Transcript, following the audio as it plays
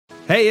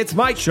Hey, it's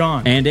Mike,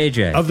 Sean, and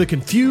AJ of The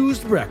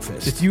Confused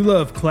Breakfast. If you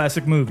love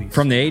classic movies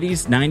from the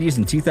 80s, 90s,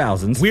 and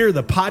 2000s, we're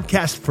the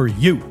podcast for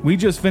you. We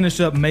just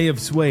finished up May of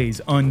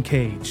Sway's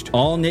Uncaged.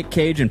 All Nick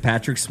Cage and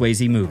Patrick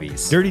Swayze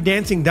movies. Dirty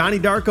Dancing, Donnie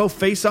Darko,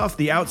 Face Off,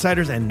 The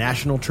Outsiders, and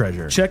National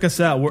Treasure. Check us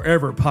out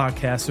wherever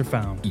podcasts are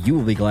found. You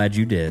will be glad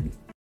you did.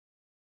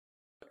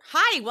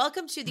 Hi,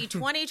 welcome to the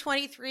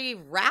 2023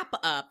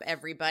 wrap-up,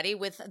 everybody,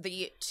 with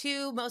the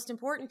two most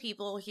important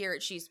people here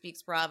at She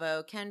Speaks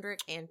Bravo, Kendrick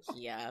and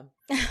Kia.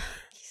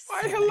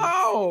 Why,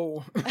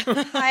 hello.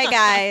 Hi,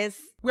 guys.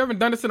 We haven't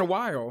done this in a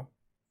while.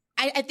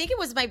 I think it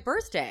was my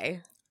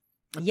birthday.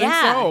 I think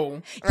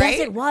so. Right? Yes,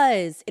 it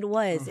was. It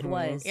was. It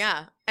was.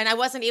 Yeah, and I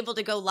wasn't able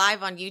to go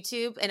live on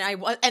YouTube,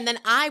 and then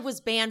I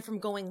was banned from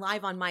going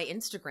live on my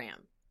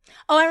Instagram.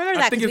 Oh, I remember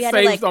that. I think it's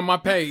saved on my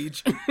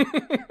page.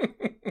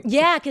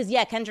 Yeah, because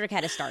Kendrick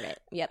had to start it.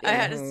 Yep. I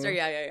had to start.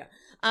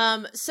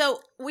 Yeah.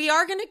 So we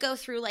are going to go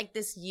through like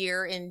this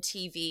year in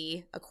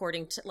TV,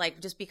 according to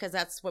just because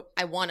that's what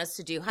I want us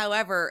to do.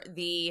 However,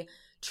 the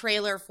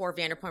trailer for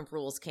Vanderpump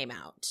Rules came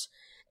out,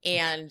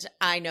 and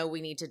I know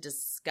we need to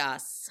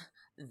discuss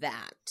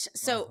that.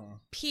 So,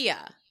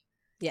 Pia.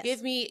 Yes.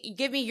 Give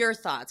me your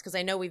thoughts, because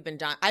I know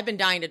I've been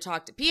dying to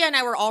talk to Pia, and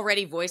I were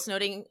already voice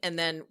noting, and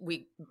then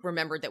we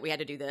remembered that we had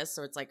to do this,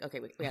 so it's like, okay,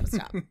 we had to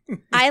stop.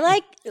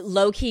 I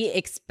low-key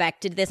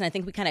expected this, and I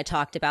think we kind of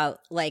talked about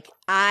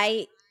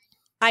I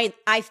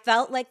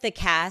felt like the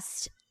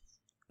cast,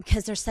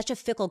 because they're such a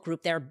fickle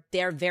group,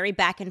 they're very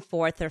back and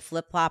forth, they're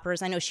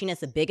flip-floppers. I know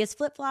Sheena's the biggest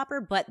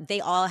flip-flopper, but they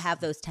all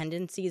have those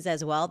tendencies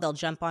as well. They'll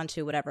jump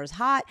onto whatever's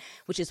hot,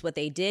 which is what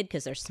they did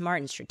because they're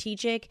smart and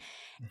strategic.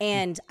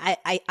 And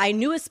I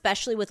knew,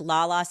 especially with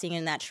Lala seeing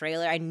in that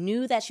trailer, I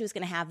knew that she was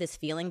going to have this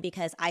feeling,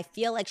 because I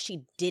feel like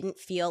she didn't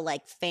feel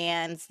like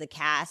fans, the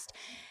cast,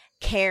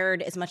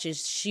 cared as much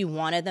as she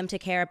wanted them to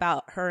care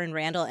about her and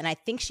Randall. And I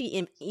think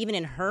she, even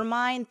in her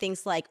mind,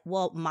 thinks like,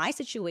 well, my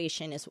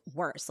situation is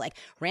worse. Like,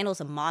 Randall's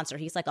a monster.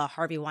 He's like a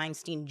Harvey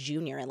Weinstein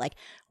Jr. And like,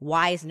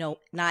 why is not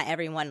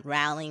everyone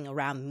rallying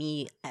around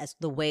me as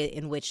the way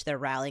in which they're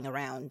rallying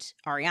around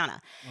Ariana?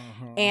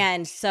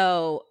 And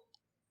so,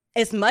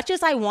 as much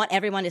as I want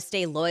everyone to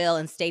stay loyal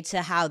and stay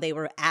to how they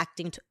were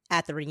acting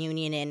at the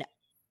reunion in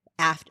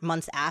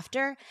months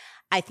after,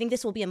 I think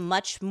this will be a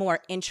much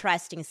more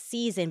interesting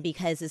season,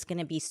 because it's going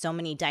to be so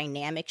many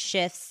dynamic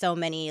shifts, so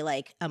many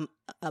it's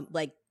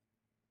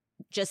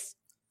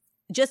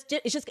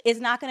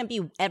not going to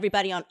be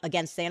everybody on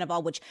against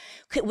Sandoval, which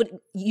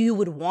you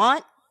would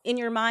want in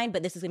your mind,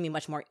 but this is going to be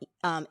much more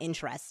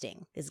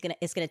interesting. It's going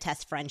to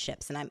test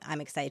friendships, and I'm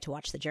excited to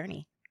watch the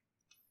journey.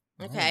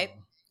 Okay,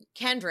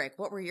 Kendrick,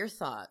 what were your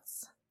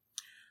thoughts?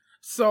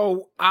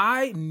 So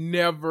I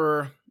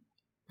never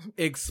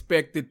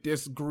expected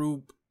this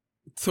group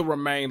to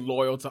remain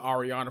loyal to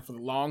Ariana for the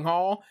long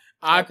haul.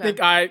 I think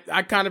I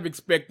kind of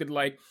expected,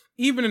 like,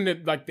 even in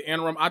the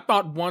interim, I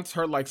thought once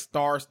her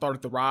stars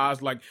started to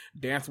rise, like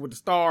Dancing with the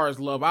Stars,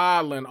 Love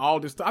Island, all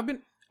this stuff.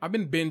 I've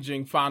been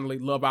binging finally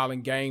Love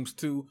Island games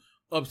too.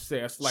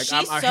 Obsessed. Like,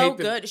 she's so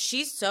good.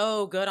 She's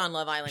so good on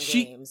Love Island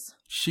games.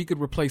 She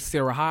could replace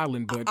Sarah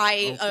Hyland, but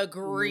I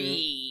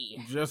agree.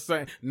 Just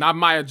saying, not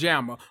Maya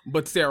Jama,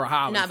 but Sarah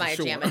Hyland. Not Maya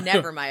Jama,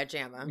 never Maya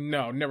Jama.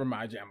 No, never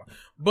Maya Jama.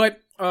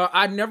 But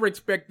I never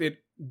expected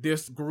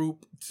this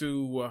group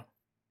to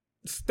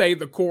stay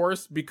the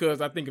course, because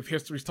I think if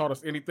history's taught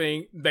us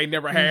anything, they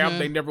never have,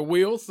 they never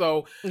will.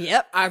 So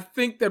I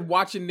think that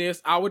watching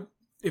this,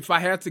 if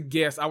I had to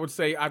guess, I would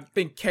say I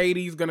think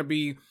Katie's going to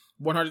be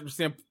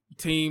 100%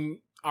 team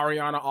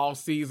Ariana all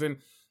season.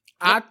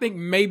 I think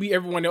maybe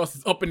everyone else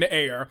is up in the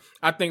air.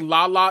 I think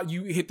Lala,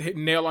 you hit the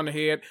nail on the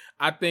head.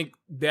 I think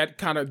that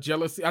kind of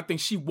jealousy, I think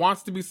she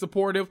wants to be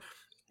supportive.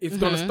 It's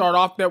going to start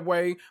off that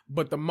way,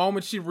 but the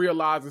moment she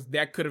realizes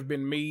that could have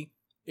been me,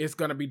 it's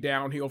going to be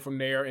downhill from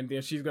there, and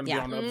then she's going to be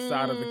on the other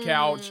side of the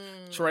couch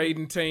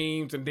trading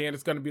teams, and then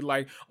it's going to be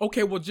like,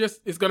 okay, well,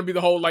 it's going to be the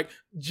whole,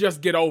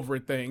 just get over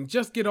it thing.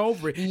 Just get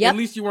over it. At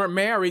least you weren't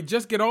married.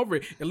 Just get over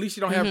it. At least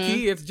you don't have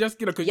kids. Just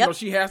get it, because,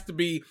 she has to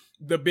be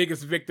the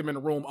biggest victim in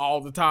the room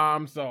all the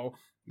time, so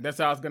that's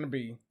how it's going to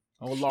be.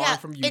 Oh, Laura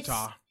from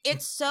Utah.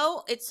 It's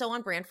so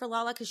on brand for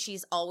Lala, because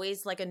she's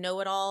always like a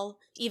know-it-all,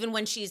 even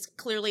when she's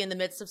clearly in the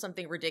midst of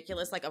something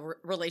ridiculous, like a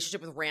relationship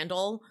with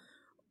Randall.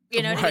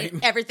 You know what I mean?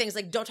 Everything's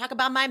like, don't talk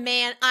about my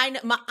man.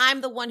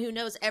 I'm the one who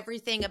knows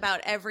everything about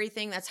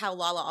everything. That's how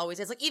Lala always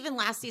is. Like, even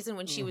last season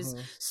when she was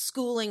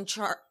schooling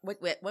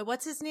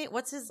what's his name?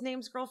 What's his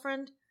name's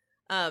girlfriend?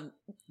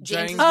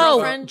 James'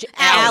 girlfriend?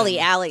 Allie.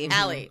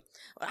 I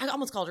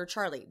almost called her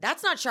Charlie.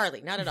 That's not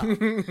Charlie, not at all.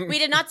 We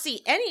did not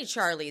see any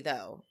Charlie,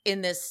 though,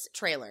 in this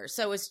trailer.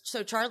 So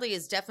Charlie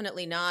is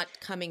definitely not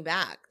coming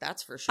back.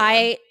 That's for sure.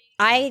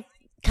 I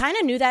kind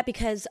of knew that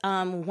because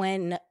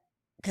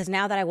because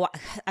now that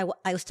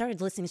I started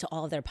listening to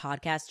all of their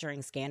podcasts during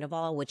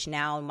Scandival, which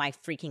now my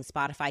freaking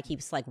Spotify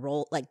keeps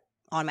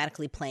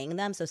automatically playing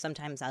them. So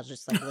sometimes I'll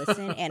just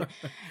listen.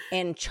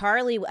 and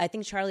Charlie, I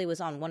think Charlie was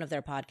on one of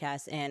their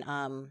podcasts,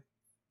 and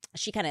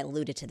she kind of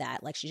alluded to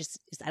that. Like,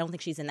 I don't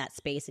think she's in that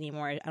space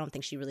anymore. I don't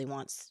think she really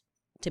wants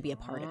to be a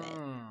part of it.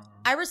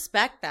 I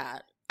respect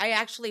that. I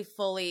actually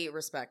fully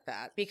respect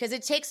that because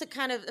it takes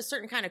a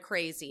certain kind of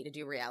crazy to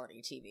do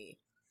reality TV.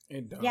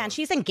 It does. Yeah, and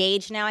she's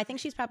engaged now. I think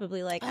she's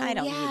probably like, I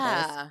don't need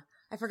this.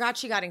 I forgot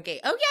she got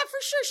engaged. Oh yeah, for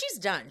sure. She's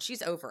done.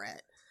 She's over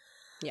it.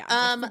 Yeah.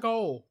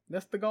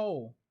 That's the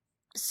goal.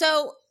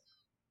 So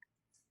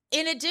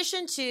in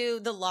addition to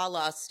the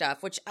Lala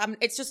stuff, which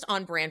it's just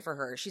on brand for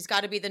her. She's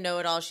got to be the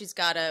know-it-all. She's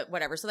got to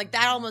whatever. So like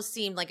that almost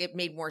seemed like it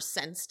made more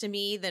sense to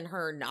me than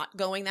her not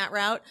going that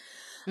route.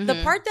 Mm-hmm.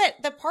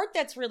 The part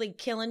that's really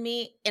killing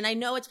me, and I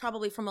know it's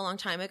probably from a long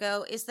time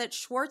ago, is that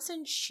Schwartz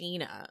and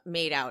Sheena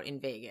made out in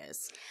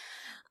Vegas.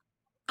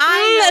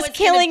 That's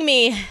killing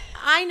me.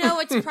 I know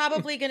it's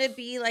probably going to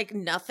be like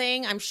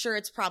nothing. I'm sure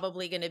it's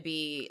probably going to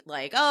be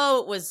like,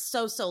 oh, it was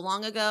so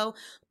long ago.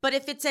 But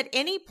if it's at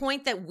any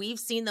point that we've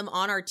seen them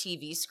on our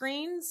TV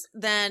screens,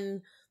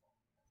 then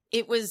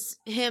it was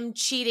him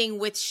cheating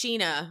with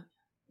Sheena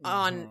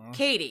on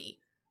Katie.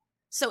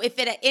 So if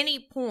at any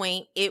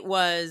point it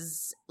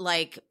was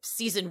like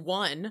season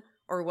 1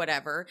 or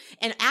whatever,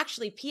 and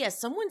actually, P.S.,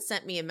 someone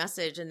sent me a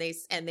message and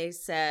they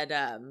said,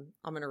 I'm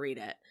going to read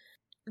it.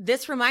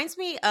 This reminds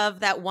me of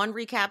that one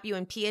recap you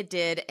and Pia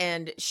did,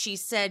 and she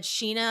said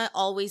Sheena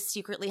always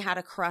secretly had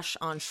a crush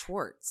on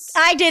Schwartz.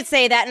 I did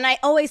say that, and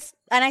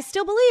I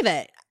still believe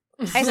it.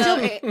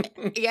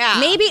 Yeah.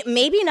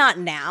 Maybe not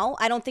now.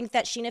 I don't think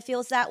that Sheena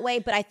feels that way,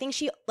 but I think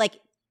she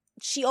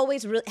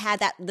always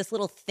had this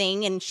little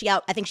thing, and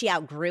I think she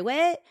outgrew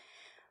it.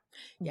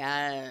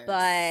 Yes.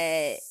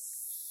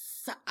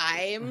 But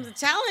I'm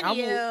telling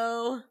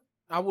you.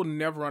 I will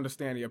never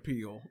understand the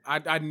appeal.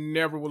 I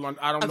never will.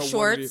 I don't know Schwartz?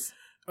 what it is.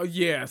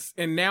 Yes,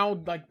 and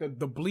now like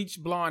the bleach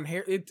blonde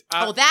hair.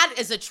 That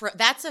is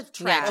that's a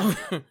tragedy.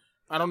 Yeah.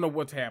 I don't know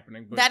what's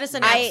happening. But that is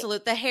an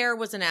absolute. The hair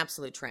was an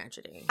absolute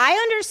tragedy. I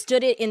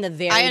understood it in the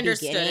very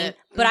beginning,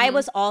 but I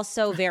was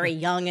also very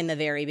young in the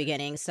very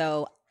beginning,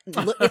 so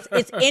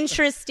it's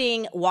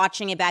interesting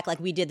watching it back like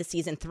we did the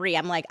season 3.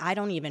 I'm like, I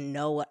don't even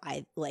know what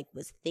I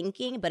was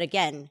thinking, but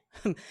again.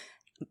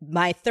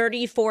 My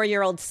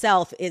 34-year-old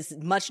self is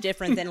much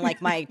different than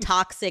like my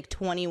toxic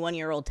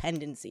 21-year-old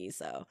tendency.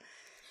 So,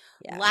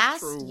 yeah.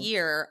 Last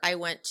year, I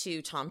went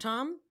to Tom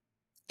Tom,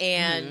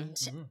 and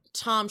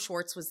Tom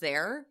Schwartz was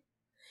there,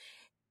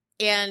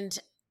 and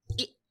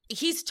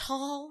he's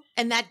tall,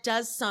 and that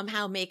does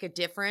somehow make a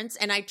difference.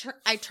 And I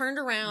turned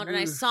around and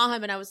I saw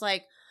him, and I was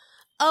like,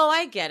 "Oh,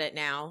 I get it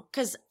now."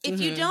 Because if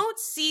you don't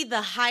see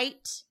the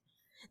height,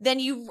 then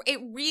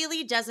it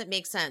really doesn't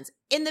make sense.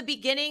 In the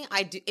beginning,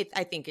 I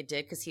think it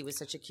did because he was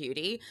such a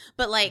cutie.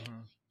 But like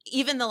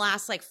even the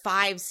last like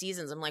 5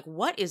 seasons, I'm like,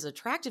 what is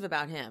attractive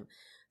about him?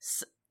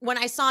 So, when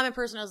I saw him in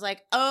person, I was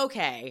like,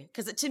 okay,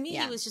 because to me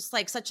he was just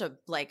like such a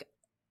like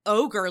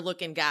ogre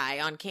looking guy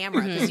on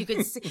camera because you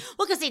could see,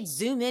 because they'd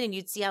zoom in and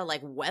you'd see how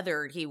like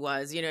weathered he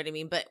was, you know what I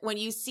mean? But when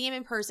you see him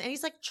in person, and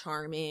he's like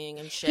charming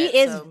and shit.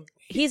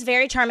 He's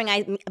very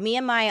charming. Me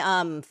and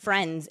my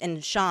friends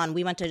and Sean,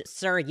 we went to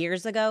Sir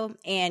years ago,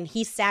 and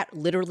he sat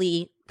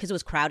literally, because it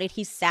was crowded,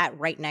 he sat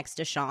right next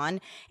to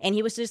Sean, and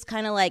he was just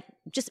kind of like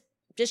just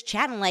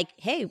chatting like,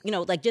 hey,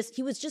 like he's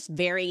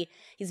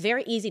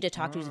very easy to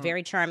talk to. He's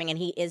very charming, and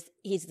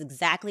he's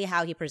exactly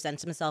how he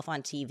presents himself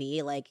on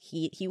TV. Like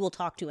he will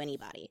talk to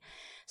anybody.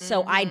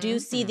 So I do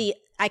see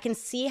I can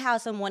see how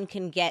someone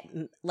can get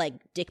like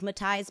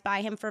digmatized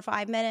by him for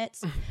 5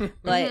 minutes,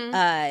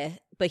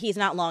 but he's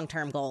not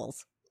long-term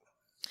goals.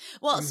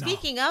 Well,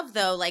 speaking of,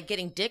 though, like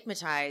getting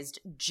digmatized,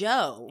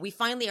 Joe, we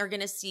finally are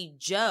going to see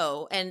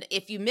Joe. And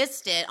if you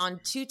missed it,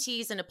 on 2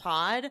 T's in a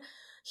Pod,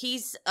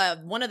 he's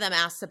one of them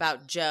asks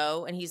about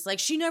Joe, and he's like,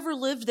 she never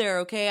lived there,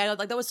 okay?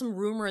 Like that was some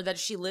rumor that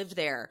she lived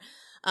there.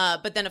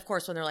 But then, of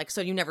course, when they're like, so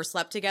you never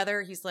slept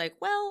together? He's like,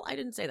 well, I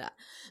didn't say that.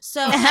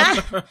 So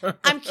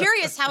I'm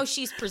curious how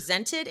she's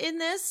presented in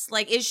this.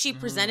 Like, is she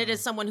presented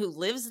as someone who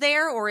lives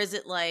there? Or is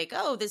it like,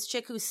 oh, this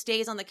chick who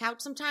stays on the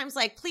couch sometimes?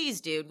 Like, please,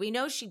 dude, we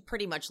know she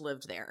pretty much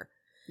lived there.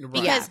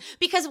 Right.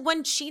 Because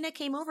when Sheena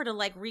came over to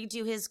like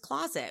redo his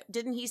closet,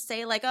 didn't he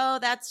say like, oh,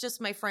 that's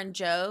just my friend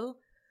Joe's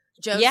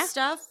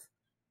stuff?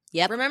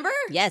 Yep. Remember?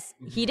 Yes,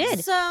 he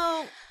did.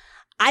 So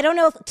I don't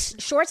know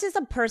if Schwartz is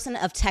a person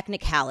of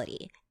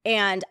technicality.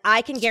 And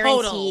I can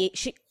guarantee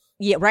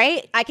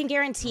I can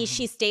guarantee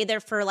she stayed there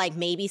for like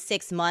maybe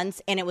 6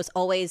 months, and it was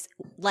always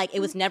like, it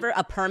was never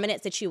a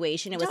permanent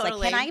situation. It was like,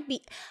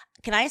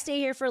 can I stay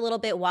here for a little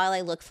bit while I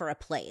look for a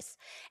place?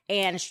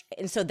 And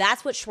so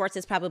that's what Schwartz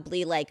is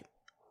probably like.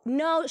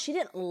 No, she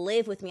didn't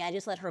live with me. I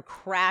just let her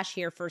crash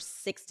here for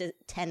 6 to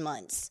 10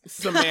 months.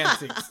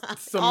 Semantics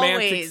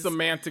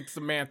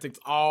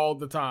all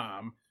the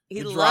time.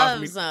 He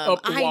loves them.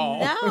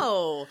 I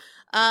know.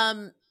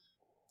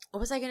 What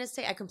was I going to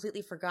say? I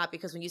completely forgot,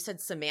 because when you said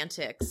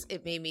semantics,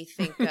 it made me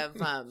think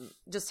of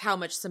just how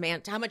much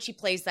he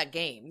plays that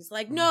game. He's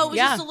like, no, it was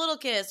just a little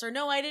kiss, or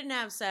no, I didn't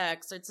have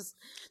sex. Or it's just,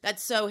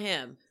 that's so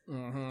him.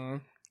 Mm-hmm.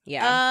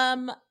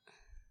 Yeah.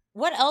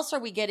 What else are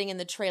we getting in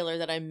the trailer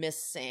that I'm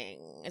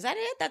missing? Is that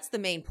it? That's the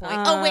main point.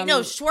 Oh wait,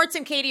 no. Schwartz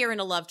and Katie are in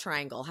a love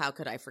triangle. How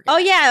could I forget? Oh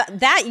yeah,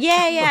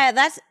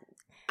 that's.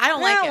 I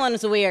don't like it. That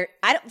one's weird.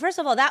 First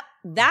of all, that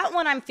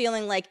one I'm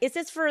feeling like, is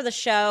this for the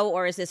show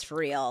or is this for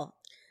real?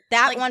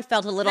 That one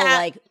felt a little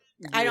like...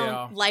 I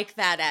don't like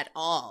that at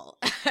all.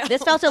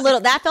 This felt a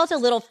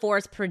little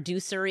forced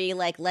producery.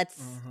 Like,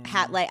 let's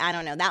have, like, I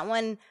don't know. That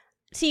one,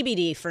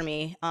 TBD for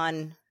me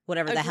on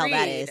whatever the hell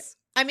that is.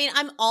 I mean,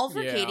 I'm all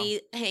for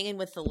Katie hanging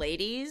with the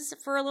ladies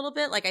for a little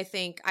bit. Like, I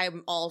think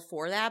I'm all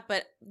for that.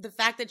 But the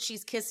fact that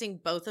she's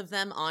kissing both of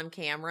them on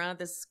camera,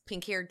 this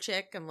pink-haired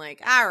chick, I'm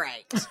like, all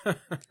right.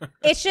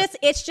 It's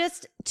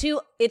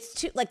too,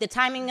 like, the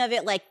timing of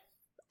it, like,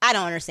 I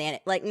don't understand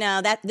it. Like,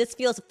 no, this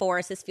feels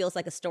forced. This feels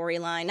like a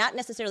storyline, not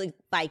necessarily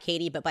by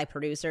Katie, but by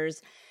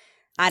producers.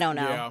 I don't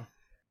know. Yeah.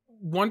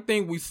 One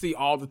thing we see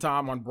all the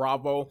time on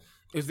Bravo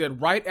is that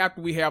right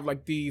after we have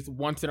like these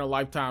once in a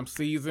lifetime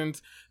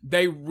seasons,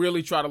 they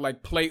really try to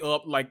like play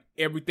up like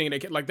everything they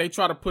can. Like they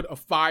try to put a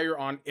fire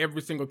on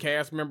every single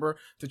cast member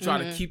to try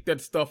to keep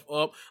that stuff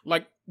up.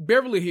 Like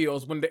Beverly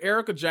Hills, when the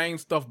Erica Jane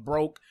stuff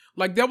broke,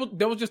 like that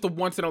was just a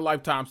once in a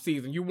lifetime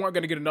season. You weren't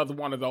going to get another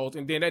one of those.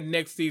 And then that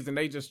next season,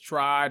 they just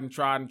tried and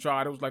tried and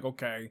tried. It was like,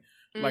 okay,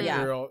 like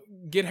girl,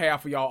 get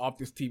half of y'all off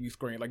this TV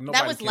screen. Like nobody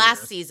That was cares.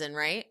 last season,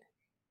 right?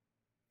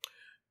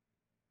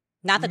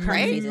 Not the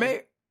current season.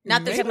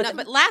 Not this,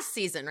 but last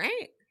season,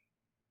 right?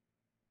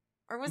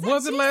 Or was it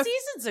 2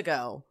 seasons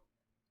ago?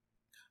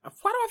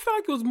 Why do I feel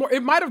like it was more?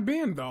 It might have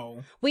been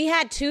though. We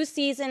had 2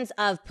 seasons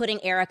of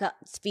putting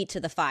Erica's feet to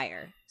the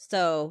fire.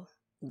 So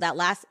that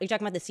last, are you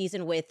talking about the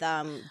season with?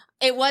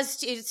 It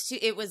wasn't.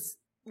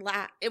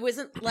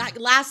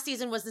 Last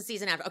season was the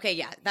season after. Okay,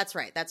 yeah, that's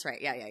right.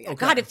 Yeah. Okay.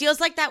 God, it feels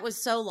like that was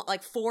so long,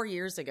 like 4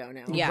 years ago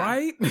now. Yeah,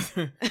 right.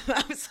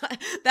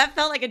 That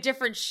felt like a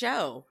different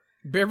show.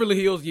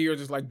 Beverly Hills years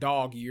is like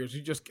dog years.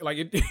 You just like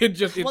it it each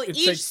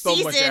takes so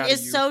much season out of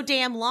is you. so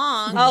damn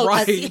long. Oh,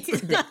 right.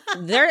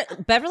 Their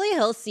Beverly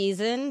Hills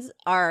seasons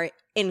are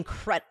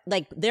incredible.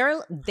 Like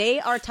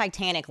they are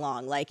Titanic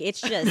long. Like it's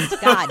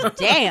just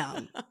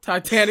goddamn.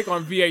 Titanic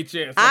on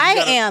VHS. Like, I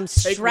am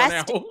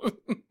stressed.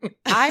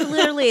 I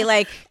literally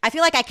I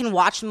feel like I can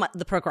watch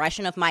the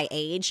progression of my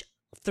age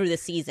through the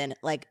season,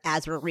 like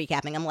as we're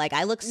recapping. I'm like,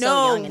 I look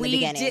so young in the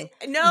beginning. We did.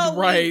 No,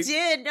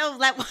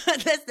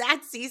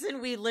 that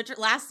season,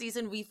 last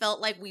season we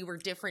felt like we were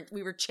different.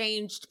 We were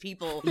changed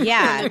people.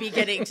 Yeah, from the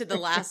beginning to the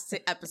last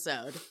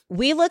episode.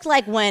 We looked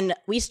like when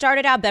we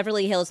started out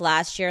Beverly Hills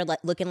last year, like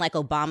looking like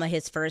Obama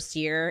his first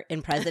year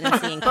in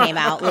presidency, and came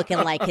out looking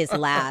like his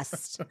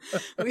last.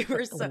 We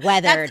were so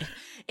weathered.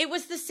 It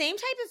was the same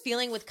type of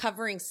feeling with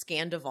covering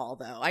Scandival,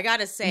 though. I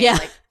gotta say,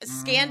 like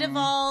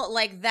Scandival,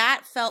 like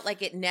that felt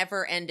like it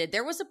never ended.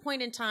 There was a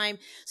point in time.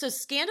 So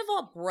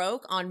Scandival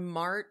broke on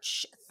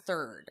March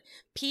 3rd.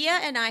 Pia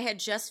and I had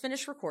just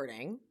finished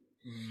recording.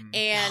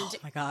 And oh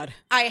my God,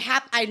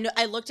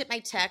 I looked at my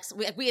text.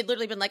 We had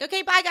literally been like,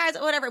 okay, bye guys,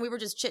 whatever. And we were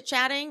just chit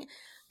chatting.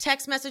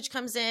 Text message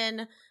comes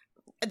in.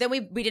 Then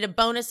we did a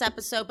bonus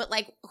episode, but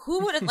like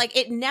who would have like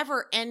it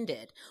never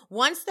ended.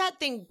 Once that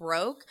thing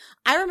broke,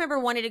 I remember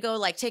wanting to go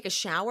like take a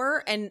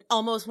shower and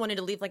almost wanted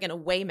to leave like an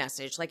away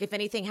message. Like if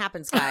anything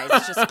happens, guys,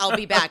 I'll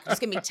be back.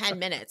 Just give me 10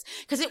 minutes.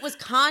 Because it was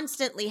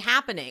constantly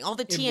happening. All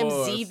the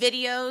TMZ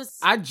videos.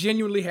 I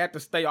genuinely had to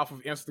stay off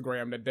of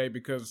Instagram that day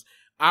because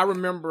I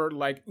remember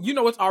like,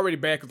 it's already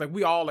bad because like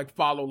we all like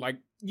follow like,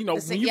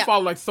 when you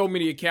follow like so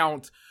many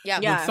accounts,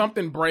 when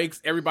something breaks,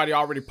 everybody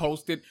already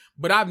posted.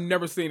 But I've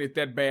never seen it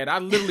that bad. I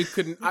literally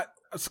couldn't. I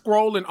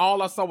scrolling,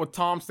 all I saw was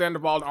Tom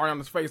Sandoval and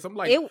Ariana's face. I'm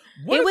like,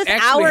 what it was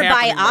is hour by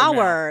right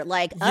hour, now?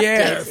 like updates.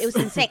 Yes. It was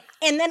insane.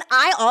 And then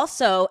I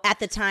also, at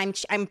the time,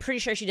 I'm pretty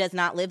sure she does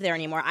not live there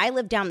anymore. I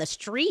live down the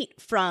street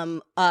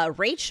from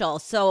Rachel,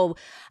 so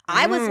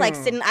I was like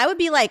sitting. I would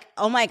be like,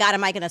 oh my God,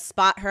 am I going to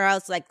spot her? I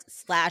was like,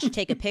 /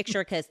 take a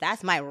picture because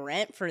that's my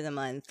rent for the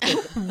month.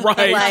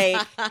 Right,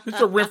 like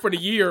it's a rent for the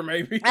year,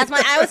 maybe.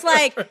 I was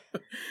like,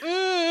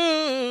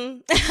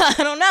 I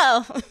don't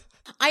know.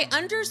 I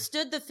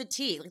understood the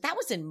fatigue. Like that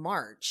was in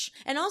March.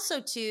 And also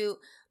too,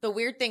 the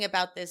weird thing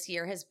about this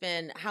year has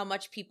been how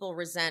much people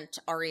resent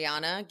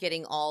Ariana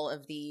getting all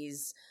of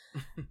these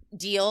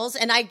deals.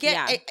 And I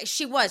get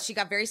she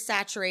got very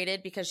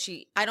saturated because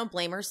I don't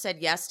blame her, said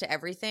yes to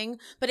everything.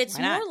 But it's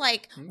more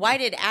like, why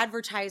did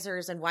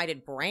advertisers and why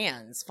did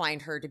brands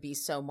find her to be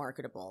so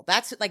marketable?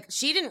 That's like,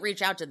 she didn't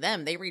reach out to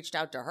them. They reached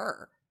out to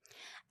her.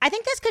 I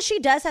think that's because she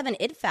does have an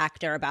it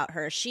factor about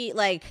her. She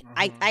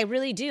I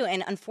really do.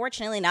 And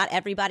unfortunately, not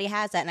everybody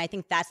has that. And I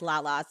think that's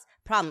Lala's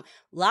problem.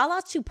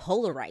 Lala's too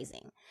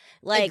polarizing.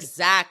 Like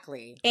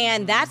exactly.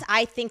 And that's,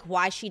 I think,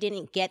 why she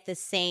didn't get the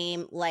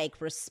same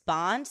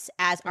response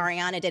as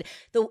Ariana did.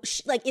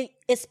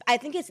 I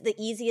think it's the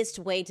easiest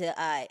way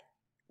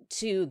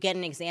to get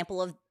an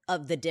example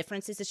of the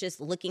differences. It's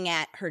just looking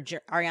at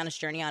Ariana's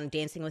journey on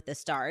Dancing with the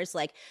Stars.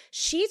 Like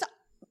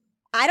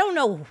I don't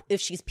know if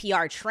she's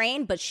PR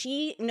trained, but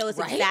she knows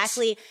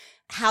exactly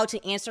how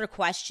to answer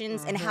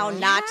questions and how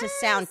not to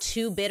sound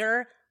too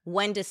bitter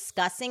when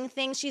discussing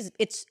things.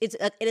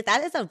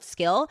 That is a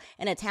skill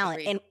and a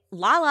talent. And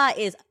Lala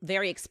is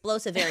very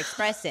explosive, very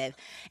expressive.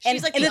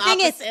 She's the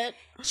opposite.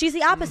 She's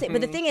the opposite.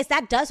 But the thing is,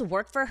 that does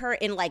work for her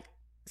in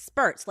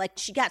spurts. Like,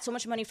 she got so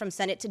much money from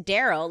Send It to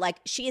Daryl. Like,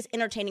 she is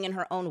entertaining in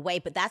her own way,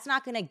 but that's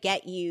not going to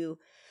get you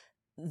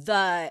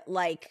the,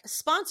 like,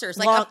 sponsors,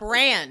 like a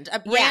brand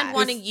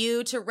wanting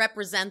you to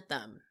represent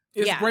them.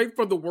 It's great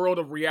for the world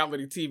of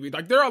reality TV.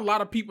 Like, there are a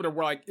lot of people that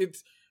were like,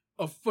 it's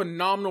a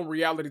phenomenal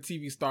reality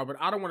TV star, but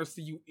I don't want to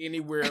see you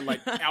anywhere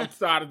like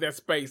outside of that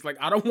space. Like,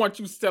 I don't want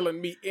you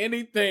selling me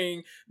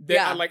anything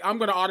that I'm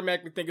going to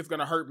automatically think it's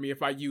going to hurt me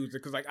if I use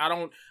it. Cause like, I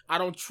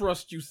don't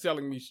trust you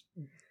selling me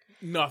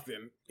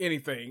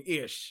anything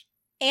ish.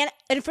 And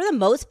for the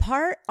most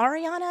part,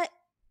 Ariana,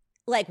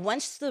 like,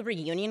 once the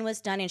reunion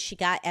was done and she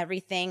got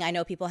everything, I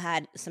know people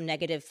had some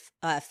negative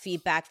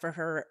feedback for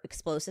her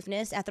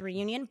explosiveness at the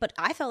reunion, but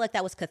I felt like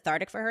that was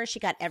cathartic for her. She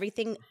got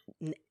everything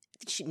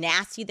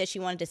nasty that she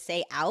wanted to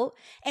say out,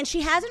 and she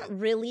hasn't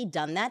really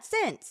done that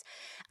since.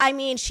 I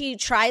mean, she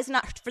tries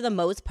not, for the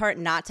most part,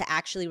 not to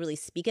actually really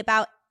speak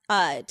about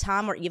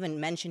Tom or even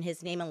mention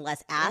his name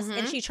unless asked,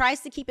 and she tries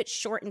to keep it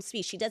short and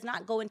sweet. She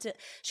doesn't go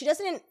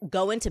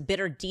into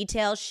bitter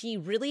details. She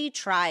really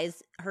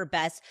tries her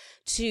best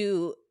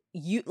to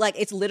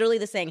it's literally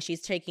the saying,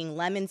 she's taking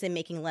lemons and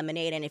making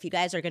lemonade, and if you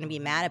guys are going to be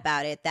mad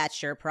about it,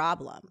 that's your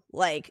problem.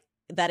 Like,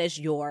 that is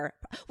what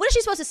is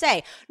she supposed to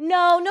say?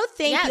 No,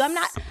 thank you.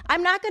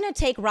 I'm not going to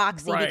take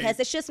Roxy because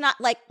it's just not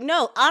like,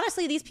 no,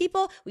 honestly, these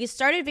people, we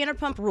started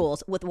Vanderpump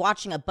Rules with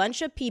watching a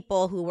bunch of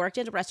people who worked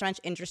in the restaurant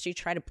industry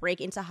try to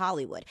break into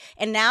Hollywood.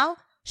 And now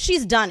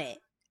she's done it.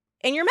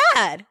 And you're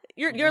mad.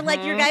 You're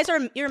like,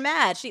 you're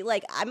mad.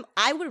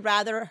 I would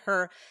rather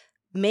her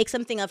make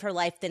something of her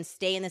life than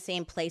stay in the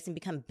same place and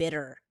become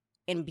bitter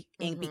and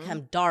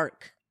become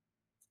dark.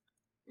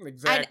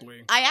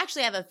 Exactly. I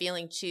actually have a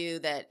feeling too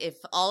that if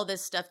all of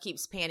this stuff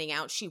keeps panning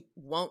out, she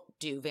won't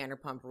do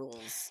Vanderpump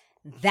Rules.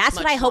 That's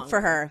what I hope for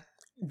her.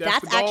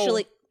 That's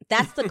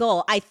the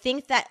goal. I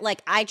think that,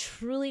 like, I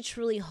truly,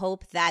 truly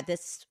hope that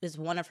this is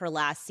one of her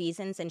last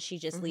seasons and she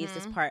just leaves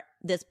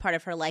this part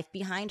of her life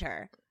behind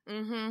her.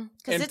 Mm-hmm. And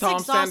it's Tom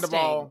exhausting.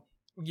 Sandoval,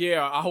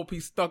 I hope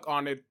he's stuck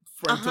on it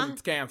until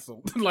it's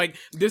canceled. Like,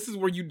 this is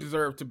where you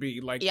deserve to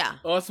be. Like,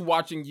 us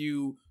watching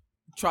you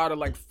try to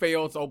like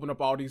fail to open up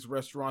all these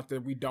restaurants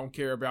that we don't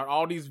care about,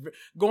 all these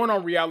going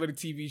on reality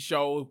TV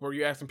shows where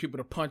you're asking people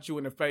to punch you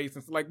in the face,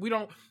 and like we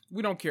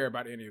don't care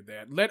about any of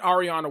that. Let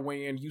Ariana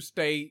win. You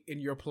stay in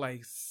your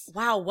place.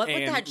 Wow, what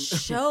would that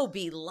show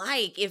be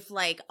like if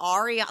like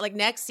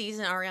next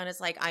season Ariana's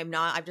like,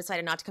 I've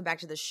decided not to come back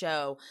to the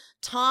show.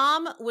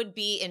 Tom would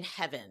be in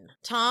heaven.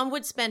 Tom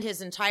would spend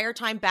his entire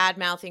time bad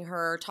mouthing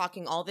her,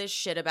 talking all this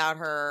shit about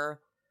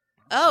her.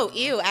 Oh,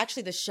 ew.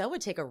 Actually, the show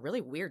would take a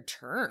really weird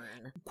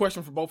turn.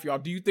 Question for both of y'all.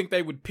 Do you think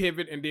they would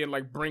pivot and then,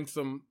 like, bring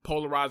some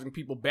polarizing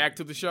people back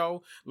to the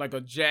show? Like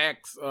a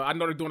Jax? I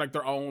know they're doing, like,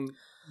 their own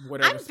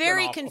whatever. I'm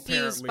very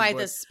confused by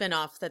the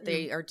spinoff that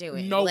they are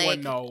doing. No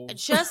one knows.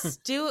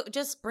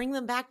 Just bring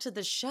them back to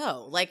the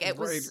show. Like, it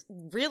was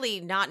really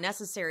not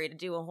necessary to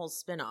do a whole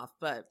spinoff,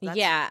 but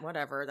that's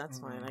whatever. That's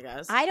fine, I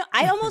guess.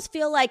 I almost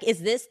feel like,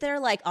 is this their,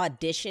 like,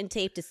 audition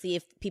tape to see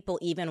if people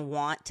even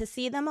want to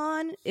see them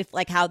on? If,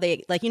 like, how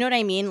they, like, you know what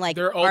I mean? Like,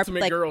 their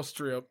ultimate girls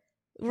trip.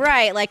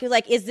 Right. Like,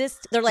 is this,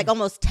 they're, like,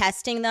 almost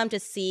testing them to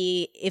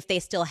see if they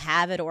still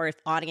have it or if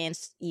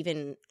audience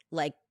even,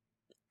 like,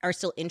 are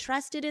still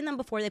interested in them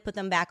before they put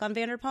them back on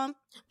Vanderpump.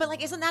 But,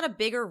 like, isn't that a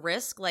bigger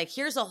risk? Like,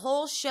 here's a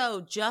whole show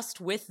just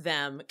with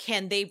them.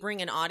 Can they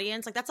bring an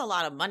audience? Like, that's a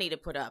lot of money to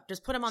put up.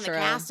 Just put them on the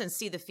cast and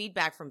see the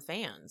feedback from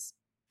fans.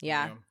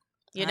 Yeah.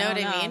 You know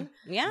what I mean?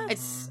 Yeah.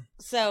 It's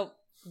so,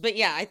 but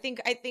yeah, I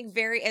think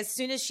very, as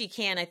soon as she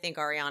can, I think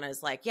Ariana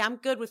is like, yeah, I'm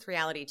good with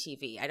reality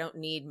TV. I don't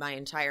need my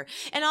entire,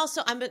 and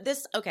also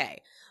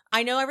okay.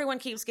 I know everyone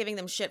keeps giving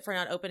them shit for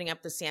not opening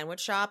up the sandwich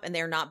shop, and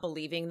they're not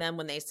believing them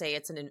when they say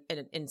it's an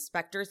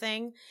inspector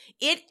thing.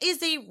 It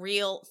is a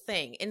real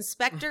thing.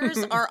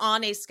 Inspectors are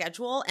on a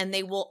schedule, and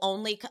they will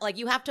only, like,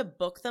 you have to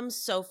book them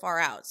so far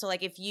out. So,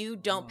 like, if you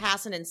don't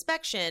pass an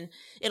inspection,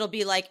 it'll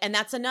be like, and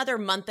that's another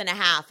month and a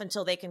half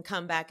until they can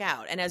come back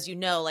out. And as you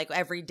know, like,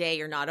 every day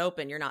you're not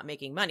open, you're not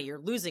making money, you're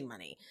losing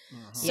money.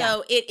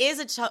 So it is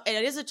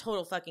a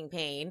total fucking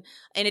pain,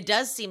 and it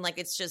does seem like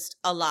it's just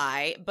a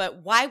lie.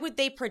 But why would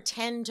they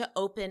pretend to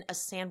open a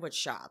sandwich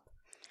shop?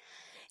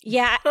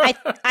 Yeah,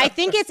 I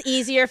think it's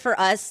easier for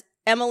us,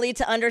 Emily,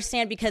 to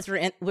understand because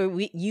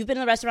you've been in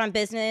the restaurant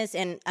business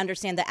and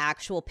understand the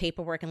actual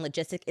paperwork and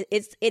logistics.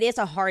 It is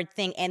a hard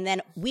thing, and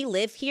then we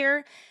live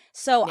here.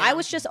 So I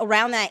was just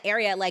around that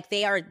area, like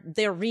they're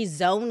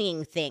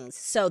rezoning things.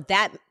 So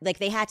that, like,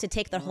 they had to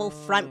take the whole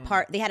front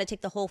part. They had to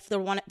take the whole,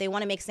 they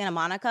want to make Santa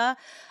Monica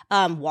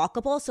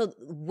walkable. So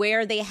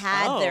where they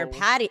had their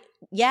patio.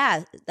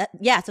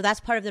 So that's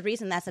part of the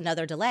reason. That's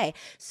another delay.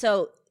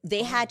 So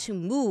they had to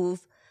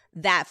move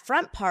that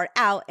front part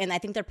out, and I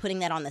think they're putting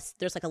that on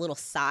there's like a little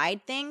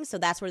side thing, so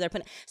that's where they're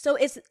putting. So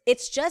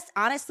it's just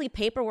honestly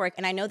paperwork,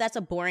 and I know that's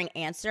a boring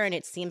answer, and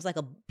it seems like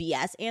a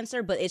BS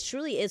answer, but it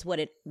truly is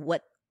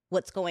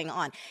what's going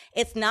on.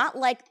 It's not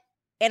like,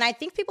 and I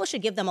think people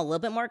should give them a little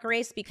bit more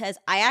grace, because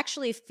I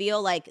actually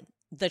feel like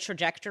the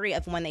trajectory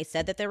of when they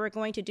said that they were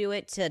going to do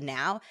it to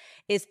now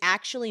is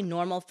actually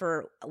normal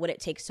for what it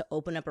takes to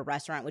open up a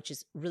restaurant, which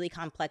is really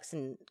complex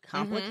and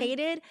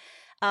complicated.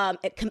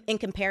 In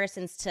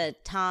comparisons to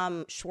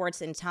Tom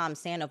Schwartz and Tom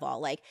Sandoval,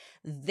 like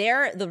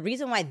the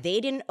reason why they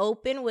didn't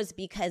open was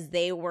because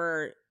they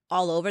were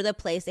all over the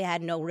place. They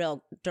had no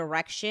real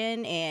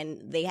direction,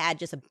 and they had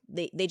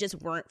they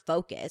just weren't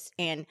focused.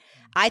 And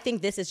I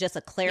think this is just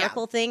a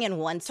clerical thing. And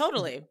once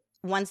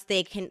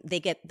they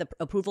get the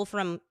approval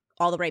from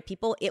all the right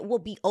people, it will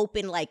be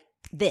open like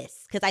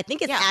this, because I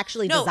think it's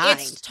actually designed.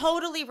 It's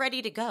totally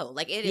ready to go.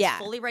 Like, it is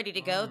fully ready to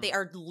go. They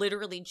are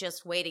literally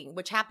just waiting,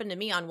 which happened to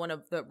me on one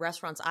of the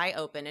restaurants I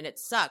opened, and it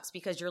sucks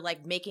because you're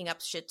like making up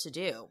shit to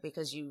do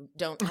because you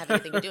don't have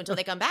anything to do until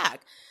they come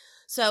back.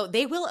 So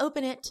they will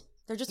open it.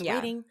 They're just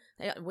waiting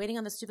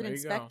on the stupid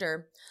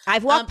inspector.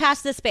 I've walked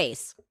past this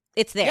space.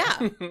 It's there.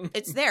 Yeah,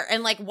 it's there.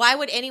 And like, why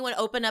would anyone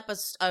open up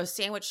a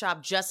sandwich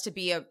shop just to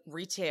be a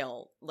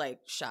retail like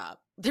shop?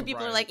 The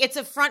people are like, it's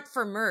a front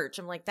for merch.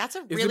 I'm like, that's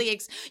a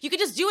really you could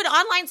just do an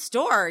online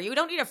store. You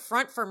don't need a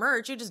front for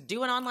merch. You just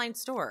do an online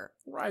store.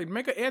 Right.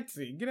 Make an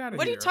Etsy. Get out of here.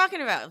 What are you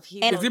talking about?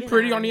 Is it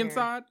pretty on the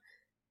inside?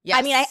 Yes.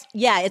 I mean,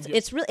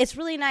 it's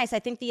really nice. I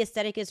think the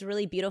aesthetic is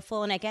really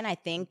beautiful. And again, I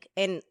think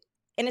and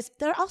it's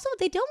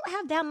they don't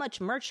have that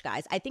much merch,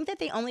 guys. I think that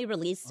they only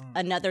released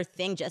another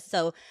thing just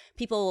to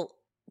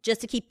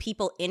keep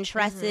people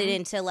interested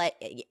into, like,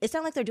 it's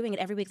not like they're doing it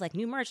every week, like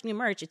new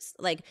merch. It's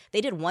like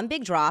they did one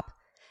big drop.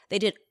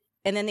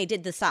 And then they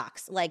did the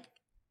socks. Like,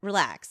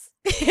 relax.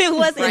 It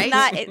wasn't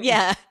not.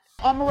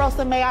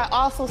 Omarosa, may I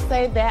also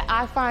say that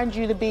I find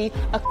you to be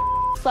a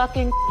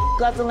sucking,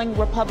 guzzling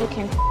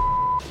Republican.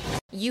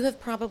 You have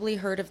probably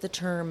heard of the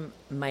term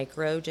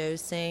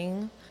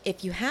microdosing.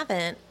 If you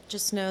haven't,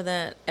 just know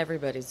that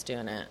everybody's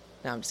doing it.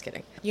 No, I'm just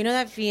kidding. You know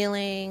that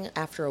feeling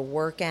after a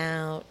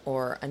workout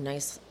or a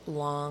nice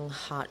long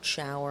hot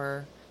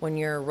shower when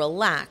you're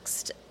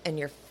relaxed and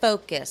you're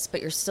focused,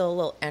 but you're still a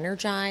little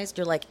energized?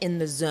 You're like in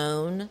the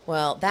zone.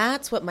 Well,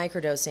 that's what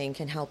microdosing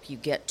can help you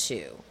get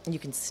to. And you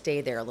can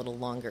stay there a little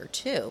longer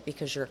too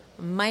because you're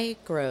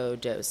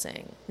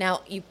microdosing.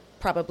 Now, you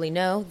probably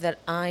know that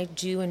I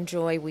do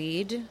enjoy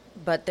weed,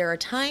 but there are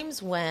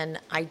times when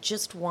I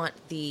just want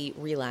the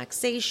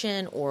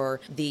relaxation or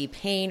the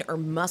pain or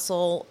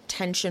muscle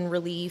tension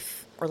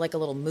relief or like a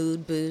little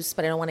mood boost,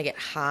 but I don't want to get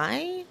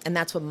high. And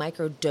that's what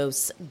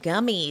microdose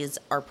gummies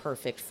are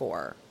perfect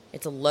for.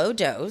 It's a low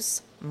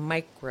dose,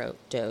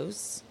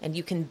 microdose, and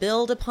you can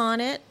build upon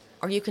it,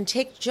 or you can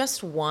take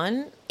just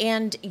one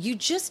and you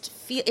just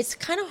feel, it's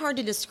kind of hard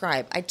to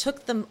describe. I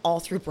took them all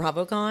through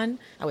BravoCon.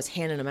 I was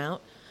handing them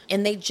out.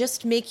 And they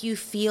just make you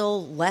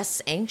feel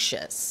less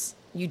anxious.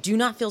 You do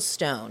not feel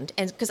stoned.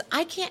 And because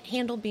I can't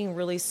handle being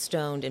really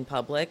stoned in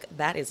public.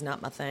 That is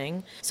not my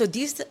thing. So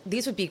these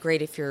would be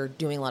great if you're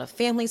doing a lot of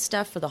family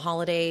stuff for the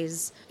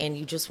holidays and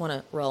you just want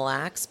to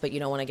relax, but you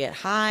don't want to get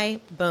high.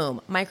 Boom.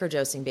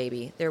 Microdosing,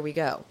 baby. There we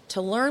go. To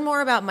learn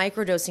more about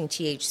microdosing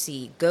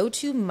THC, go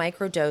to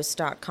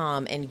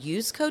microdose.com and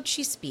use code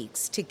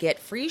SheSpeaks to get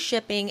free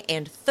shipping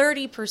and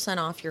 30%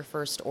 off your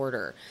first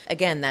order.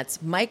 Again, that's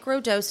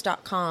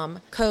microdose.com,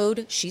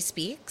 code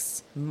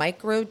SheSpeaks,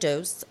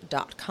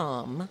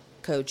 microdose.com.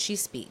 Code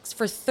SheSpeaks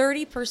for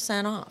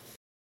 30% off.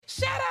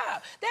 Shut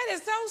up! That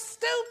is so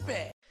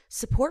stupid!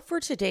 Support for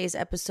today's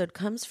episode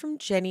comes from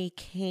Jenny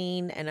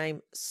Kane, and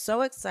I'm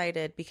so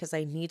excited because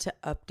I need to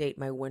update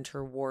my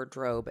winter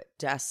wardrobe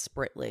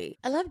desperately.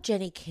 I love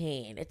Jenny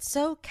Kane. It's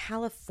so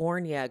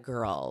California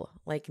girl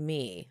like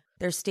me.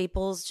 Their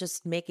staples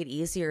just make it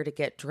easier to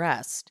get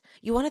dressed.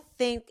 You want to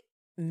think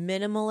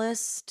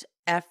minimalist,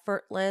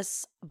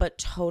 effortless, but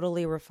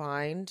totally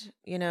refined,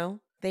 you know?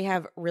 They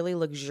have really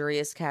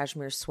luxurious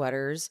cashmere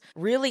sweaters,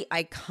 really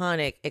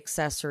iconic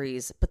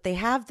accessories, but they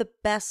have the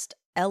best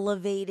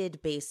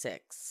elevated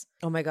basics.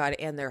 Oh my God,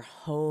 and their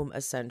home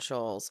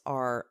essentials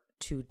are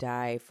to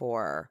die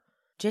for.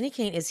 Jenny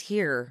Kane is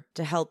here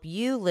to help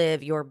you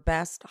live your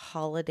best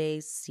holiday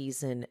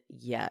season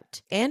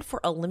yet. And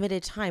for a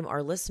limited time,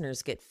 our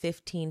listeners get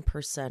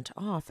 15%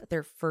 off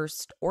their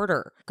first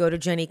order. Go to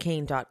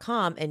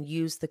jennykane.com and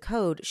use the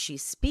code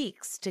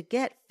SheSpeaks to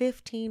get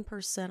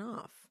 15%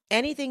 off.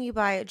 Anything you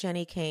buy at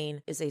Jenny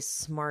Kane is a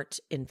smart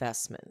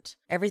investment.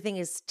 Everything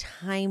is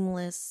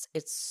timeless.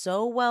 It's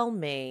so well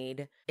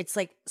made. It's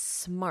like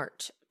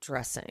smart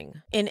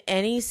dressing. In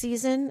any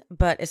season,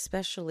 but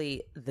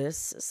especially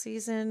this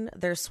season,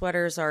 their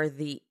sweaters are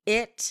the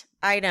it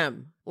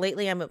item.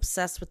 Lately, I'm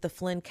obsessed with the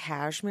Flynn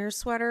cashmere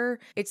sweater.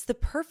 It's the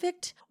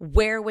perfect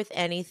wear with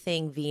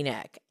anything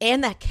v-neck.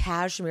 And that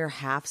cashmere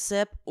half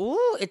zip.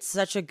 Ooh, it's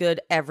such a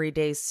good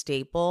everyday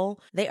staple.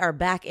 They are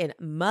back in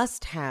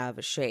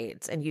must-have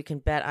shades, and you can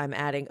bet I'm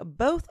adding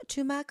both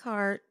to my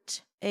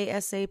cart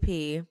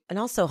ASAP. And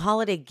also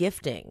holiday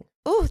gifting.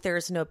 Ooh,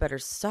 there's no better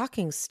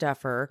stocking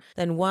stuffer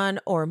than one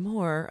or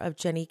more of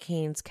Jenny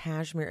Kane's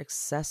cashmere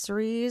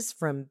accessories,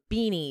 from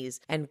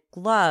beanies and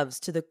gloves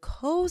to the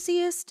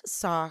coziest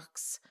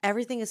socks.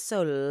 Everything is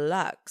so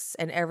luxe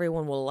and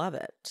everyone will love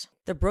it.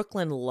 The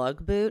Brooklyn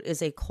Lug Boot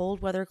is a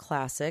cold weather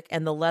classic,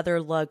 and the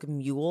Leather Lug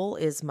Mule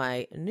is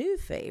my new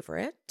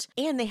favorite.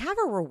 And they have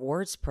a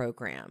rewards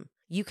program.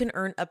 You can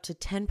earn up to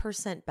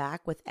 10%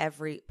 back with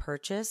every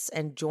purchase,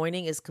 and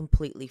joining is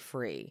completely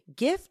free.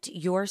 Gift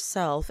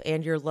yourself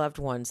and your loved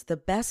ones the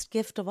best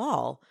gift of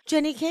all,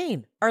 Jenny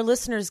Kane. Our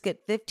listeners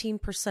get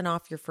 15%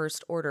 off your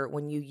first order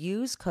when you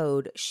use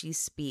code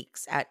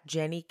SHESPEAKS at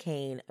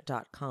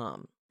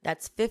jennykane.com.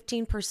 That's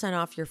 15%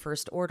 off your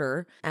first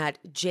order at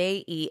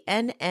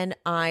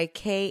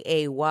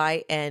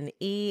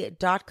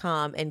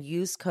JENNIKAYNE.com and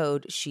use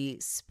code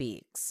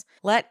SHESPEAKS.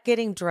 Let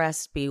getting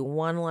dressed be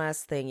one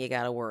last thing you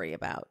got to worry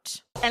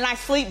about. And I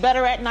sleep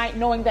better at night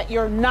knowing that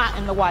you're not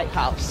in the White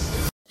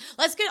House.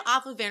 Let's get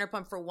off of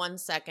Vanderpump for 1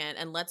 second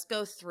and let's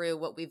go through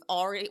what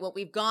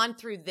we've gone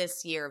through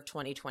this year of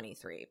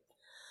 2023.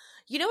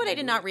 You know what I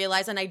did not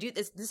realize, and I do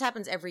this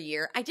happens every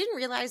year. I didn't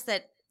realize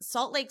that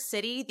Salt Lake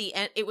City,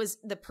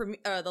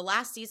 the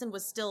last season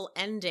was still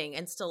ending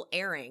and still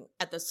airing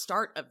at the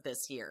start of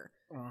this year.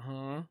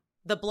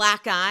 The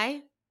Black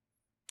Eye.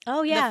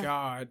 Oh yeah.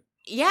 God.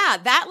 Yeah,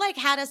 that like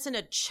had us in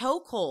a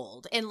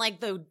chokehold, and like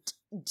the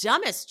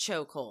dumbest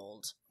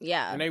chokehold.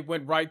 Yeah. And they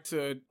went right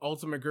to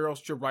Ultimate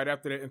Girls Trip right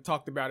after that and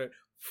talked about it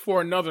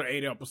for another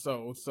 8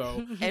 episodes.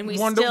 So and we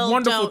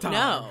still don't time.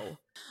 know.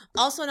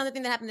 Also, another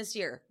thing that happened this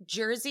year,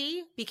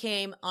 Jersey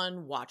became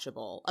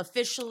unwatchable,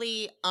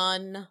 officially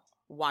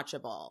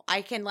unwatchable.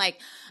 I can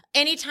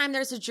anytime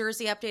there's a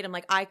Jersey update, I'm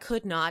like, I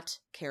could not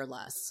care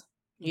less.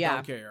 Yeah.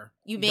 Don't care.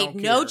 You make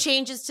no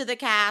changes to the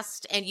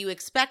cast and you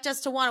expect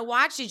us to want to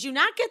watch. Did you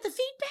not get the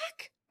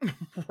feedback?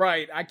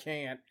 Right. I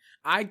can't.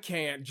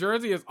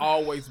 Jersey has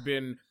always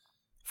been,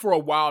 for a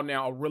while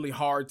now, a really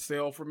hard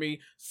sell for me,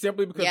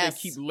 simply because they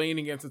keep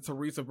leaning into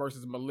Teresa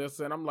versus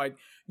Melissa. And I'm like,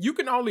 you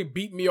can only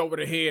beat me over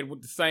the head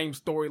with the same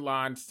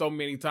storyline so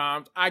many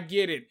times. I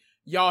get it.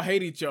 Y'all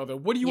hate each other.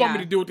 What do you want me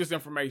to do with this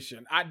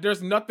information?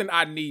 There's nothing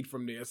I need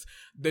from this.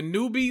 The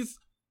newbies,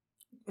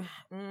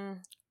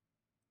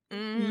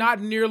 not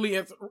nearly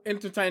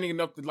entertaining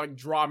enough to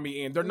draw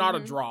me in. They're not a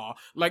draw.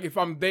 Like, if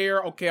I'm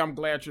there, okay, I'm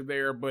glad you're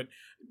there, but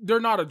they're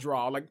not a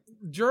draw. Like,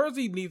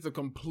 Jersey needs a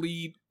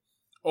complete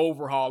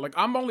overhaul. Like,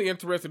 I'm only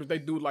interested if they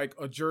do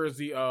a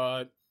Jersey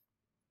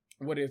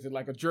what is it,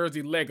 a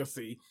Jersey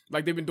Legacy,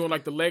 like they've been doing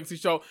the Legacy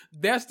show.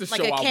 That's the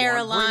show I want.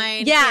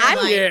 Caroline,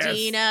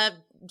 Dina,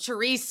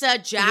 Teresa,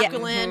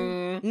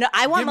 Jacqueline. No,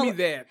 I want Give me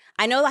that.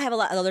 I know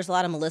there's a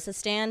lot of Melissa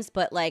stans,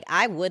 but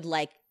I would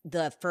like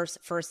the first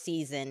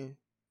season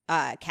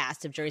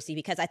cast of Jersey,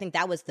 because I think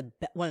that was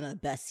one of the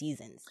best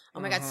seasons. Oh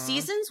my God,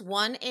 seasons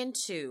 1 and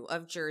 2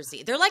 of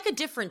Jersey, they're like a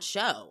different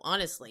show,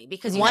 honestly,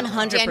 because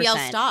 100%. Danielle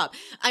Staub.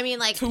 I mean,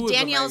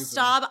 Danielle amazing.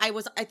 Staub,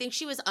 I think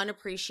she was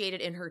unappreciated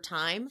in her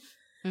time.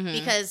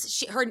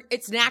 Because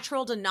it's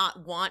natural to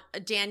not want a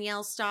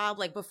Danielle Staub.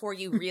 Before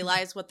you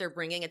realize what they're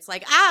bringing, it's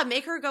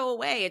make her go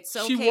away. It's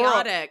so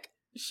chaotic.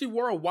 She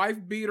wore a wife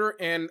beater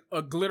and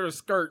a glitter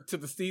skirt to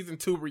the season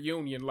 2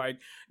 reunion.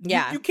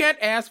 You can't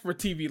ask for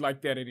TV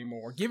like that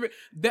anymore. Give it.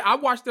 I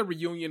watched the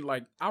reunion.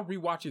 I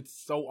rewatch it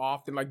so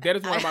often. That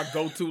is one of my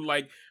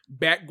go-to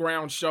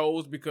background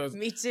shows, because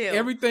me too.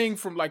 Everything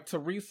from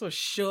Teresa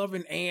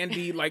shoving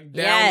Andy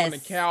down on the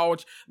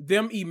couch,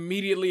 them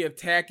immediately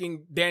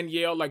attacking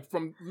Danielle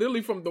from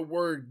the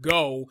word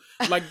go.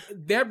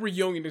 That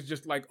reunion is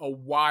just a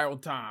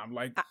wild time.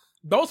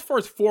 Those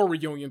first 4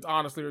 reunions,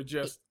 honestly, are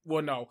just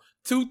 2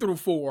 through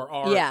 4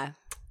 are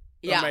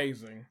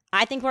amazing.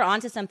 I think we're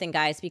onto something,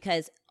 guys,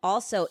 because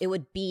also it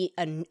would be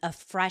a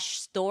fresh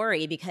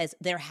story, because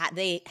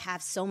they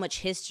have so much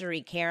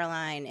history,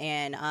 Caroline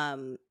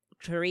and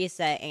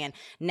Teresa, and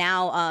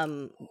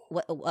now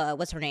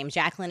what's her name,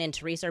 Jacqueline and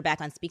Teresa are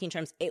back on speaking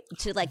terms.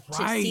 To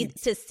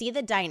see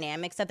the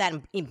dynamics of that,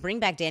 and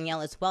bring back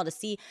Danielle as well, to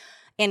see,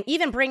 and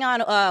even bring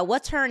on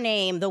what's her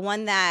name, the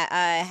one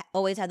that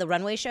always had the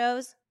runway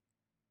shows.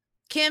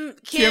 Kim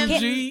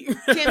D.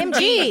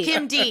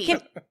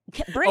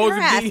 Bring her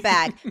ass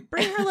back.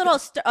 Bring her little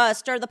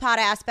stir the pot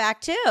ass back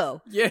too.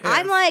 Yeah,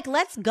 I'm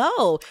let's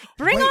go.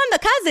 Bring on the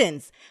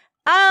cousins.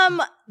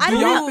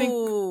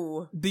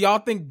 Do y'all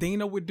think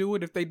Dina would do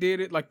it if they did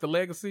it, the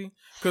Legacy?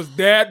 Because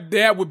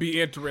that would be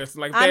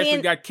interesting. They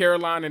actually got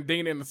Caroline and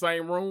Dina in the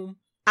same room.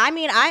 I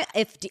mean,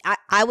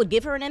 I would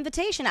give her an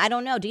invitation. I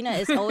don't know. Dina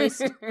is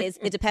always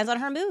it depends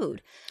on her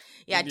mood.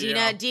 Yeah,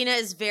 Dina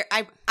is very.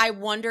 I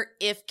wonder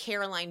if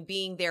Caroline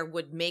being there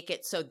would make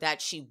it so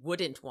that she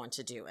wouldn't want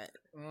to do it.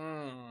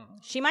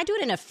 She might do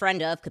it in a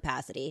friend of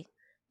capacity.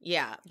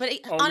 Yeah, but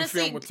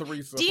honestly, with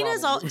Teresa,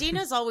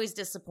 Dina's always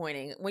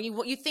disappointing when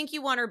you think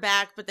you want her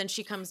back, but then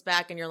she comes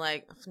back and you're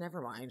like,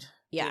 never mind.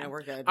 Yeah,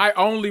 we're good. I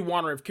only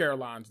want her if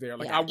Caroline's there.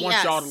 I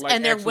want y'all to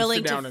and they're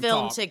willing to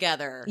film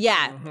together.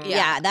 Yeah,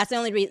 yeah. That's the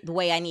only the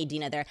way I need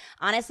Dina there.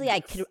 Honestly,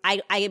 I could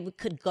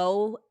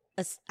go.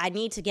 I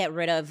need to get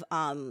rid of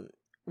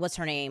what's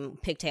her name?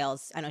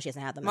 Pigtails. I know she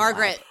doesn't have them.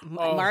 Margaret.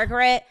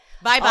 Margaret.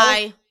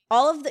 Bye.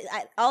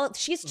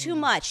 She's too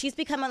much. She's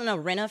becoming an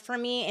arena for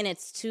me, and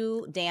it's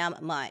too damn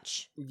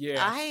much.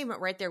 Yeah, I'm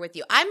right there with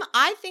you.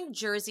 I think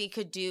Jersey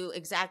could do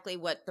exactly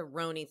what the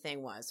Roni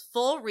thing was: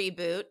 full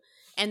reboot,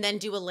 and then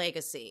do a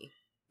legacy.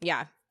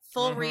 Yeah,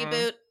 full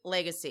reboot,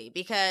 legacy,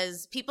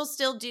 because people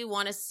still do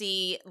want to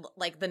see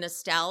like the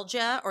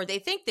nostalgia, or they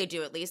think they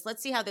do at least.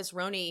 Let's see how this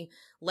Roni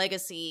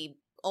legacy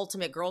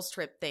ultimate girls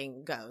trip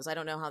thing goes. I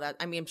don't know how that,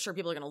 I mean, I'm sure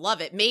people are going to love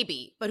it,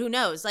 maybe, but who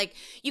knows? Like,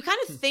 you kind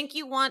of think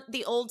you want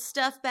the old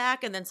stuff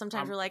back, and then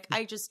sometimes you're like,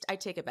 I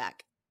take it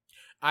back.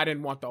 I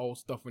didn't want the old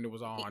stuff when it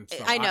was on. So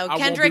I know. I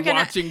Kendrick won't be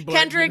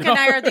watching, and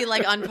I are the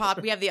like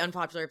we have the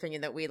unpopular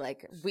opinion that we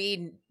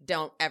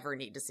don't ever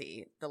need to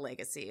see the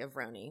legacy of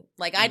Roni.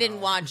 Like, I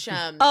didn't watch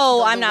I'm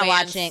not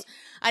watching.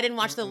 I didn't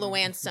watch the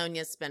Luann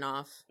Sonia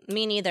spinoff.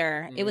 Me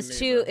neither. It was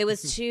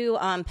too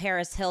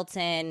Paris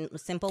Hilton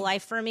Simple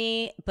Life for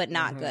me, but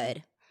not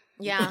good.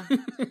 Yeah.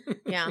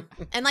 Yeah.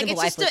 And like,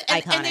 Simple it's Life just was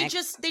and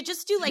iconic. they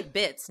just do like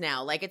bits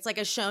now. Like, it's like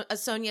a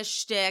Sonia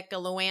shtick, a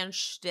Luann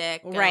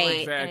shtick. Right.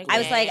 Exactly. I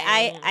was like,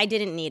 I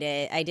didn't need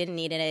it. I didn't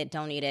need it.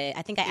 Don't need it.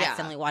 I think I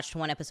accidentally watched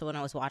one episode when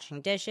I was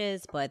washing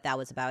dishes, but that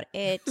was about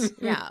it.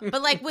 Yeah.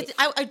 But like with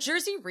a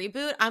Jersey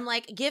reboot, I'm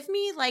like, give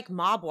me like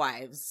Mob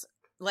Wives.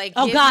 Like,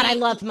 Oh God, I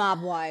loved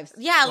Mob Wives.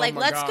 Yeah, like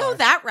my let's go gosh.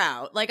 that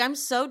route. Like, I'm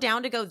so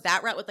down to go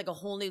that route with like a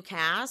whole new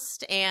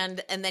cast,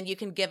 and then you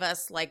can give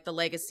us like the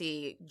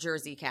legacy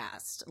Jersey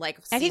cast,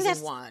 like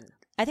season 1.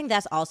 I think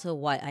that's also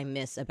what I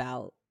miss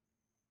about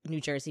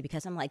New Jersey,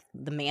 because I'm like,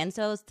 the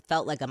Manzos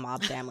felt like a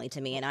mob family to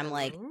me, and I'm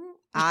like,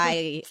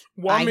 I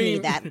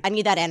need that. I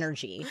need that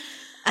energy.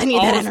 I need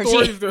that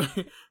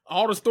energy.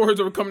 All the stories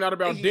that were coming out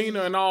about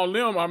Dina and all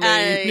them. I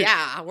mean,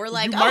 yeah, we're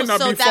like, you might not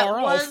so be that far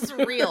off. was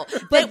real.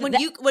 But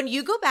when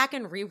you go back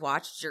and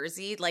rewatch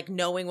Jersey, like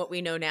knowing what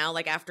we know now,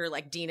 like after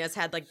like Dina's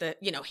had like the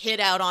hit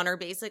out on her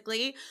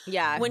basically.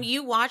 Yeah. When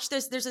you watch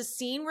this, there's a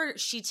scene where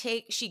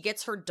she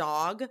gets her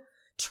dog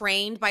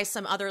trained by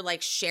some other like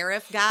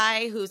sheriff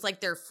guy who's like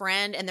their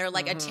friend, and they're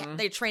like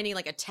they're training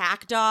like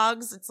attack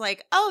dogs. It's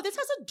like, oh, this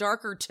has a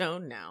darker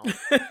tone now.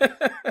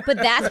 But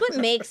that's what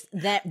makes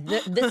that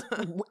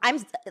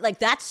I'm like,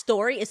 that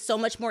story is so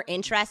much more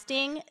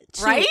interesting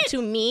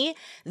to me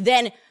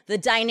than the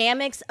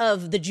dynamics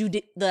of the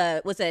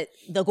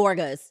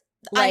Gorgas.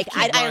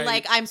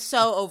 Like I'm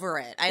so over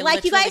it. I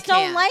like, you guys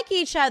literally don't like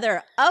each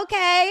other.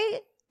 Okay,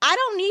 I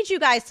don't need you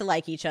guys to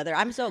like each other.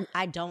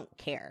 I don't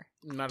care.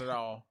 Not at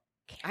all.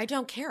 I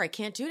don't care. I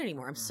can't do it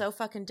anymore. I'm so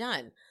fucking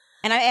done.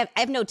 And I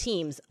have no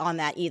teams on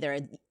that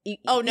either.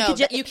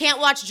 You can't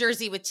watch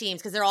Jersey with teams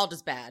because they're all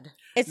just bad.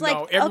 It's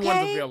like,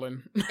 everyone's a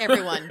villain.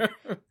 Everyone.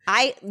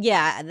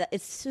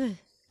 It's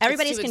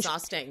everybody's too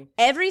exhausting.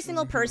 Every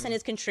single person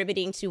is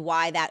contributing to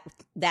why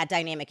that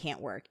dynamic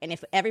can't work. And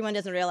if everyone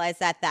doesn't realize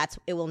that,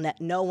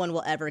 no one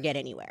will ever get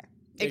anywhere.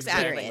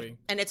 Exactly. Period.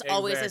 And it's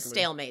always a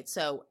stalemate.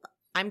 So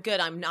I'm good.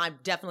 I'm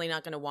definitely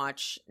not going to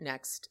watch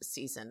next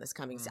season, this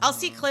coming season. I'll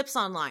see clips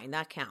online.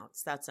 That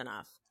counts. That's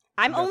enough.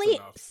 I'm only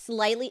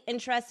slightly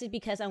interested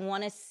because I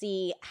want to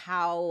see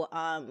how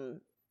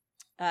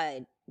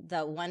the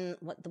one,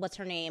 what's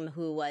her name,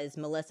 who was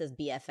Melissa's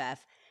BFF,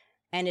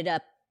 ended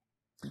up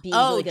being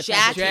really good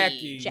friends with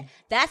Jackie.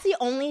 That's the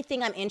only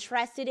thing I'm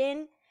interested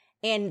in,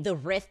 and the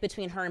rift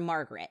between her and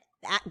Margaret.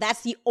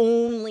 That's the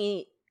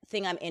only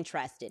thing I'm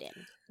interested in.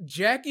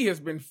 Jackie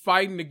has been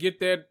fighting to get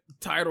that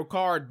title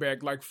card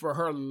back, like, for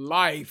her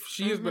life.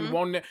 She has been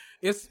wanting that.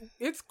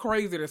 It's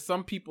crazy that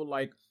some people,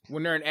 like,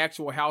 when they're an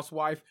actual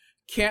housewife,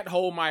 can't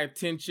hold my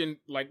attention,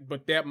 like,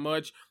 but that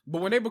much.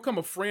 But when they become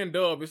a friend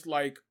of, it's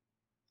like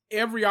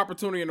every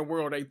opportunity in the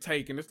world they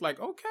take, and it's like,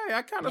 okay,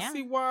 I kind of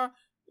see why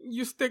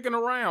you're sticking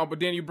around. But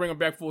then you bring them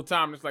back full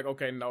time, and it's like,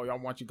 okay, no, I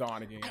want you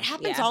gone again. It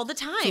happens all the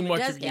time. Too much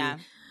it does. again.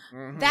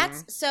 Yeah.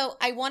 That's so.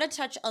 I want to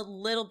touch a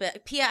little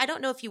bit. Pia, I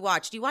don't know if you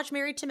watch. Do you watch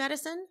Married to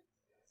Medicine?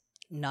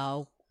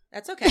 No.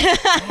 That's okay,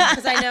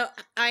 because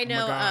I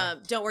know. Oh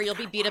don't worry, you'll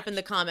be beat up in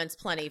the comments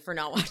plenty for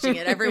not watching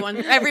it.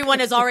 Everyone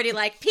is already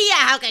like, Pia,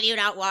 how can you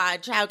not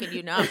watch? How can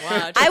you not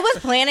watch? I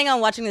was planning on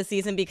watching the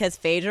season because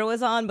Phaedra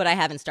was on, but I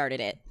haven't started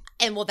it.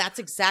 And well, that's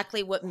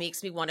exactly what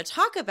makes me want to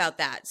talk about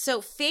that. So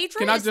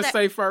Phaedra, can I just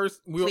say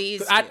first?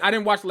 Please. I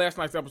didn't watch last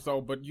night's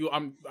episode, but I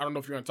don't know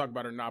if you're going to talk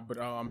about it or not. But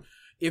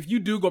if you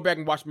do go back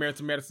and watch Married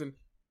to Medicine,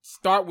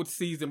 start with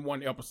season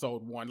 1,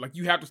 episode 1. Like,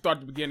 you have to start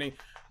at the beginning.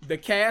 The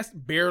cast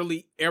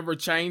barely ever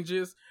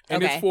changes,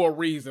 and it's for a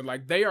reason.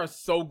 Like, they are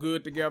so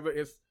good together.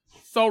 It's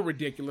so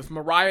ridiculous.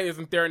 Mariah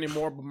isn't there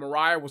anymore, but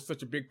Mariah was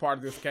such a big part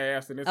of this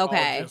cast, and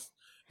it's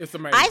It's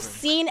amazing. I've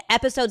seen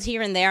episodes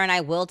here and there, and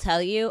I will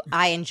tell you,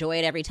 I enjoy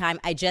it every time.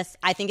 I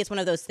think it's one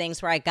of those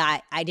things where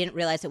I didn't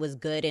realize it was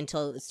good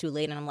until it's too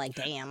late, and I'm like,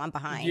 damn, I'm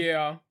behind.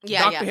 Yeah.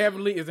 Dr.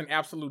 Heavenly is an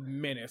absolute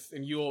menace,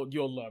 and you'll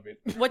love it.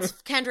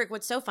 Kendrick,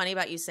 what's so funny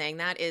about you saying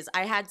that is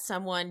I had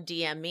someone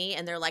DM me,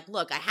 and they're like,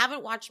 look, I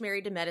haven't watched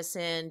Married to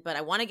Medicine, but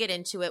I want to get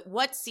into it.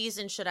 What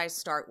season should I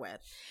start with?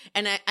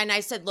 And I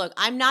said, look,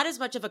 I'm not as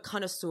much of a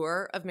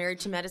connoisseur of Married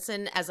to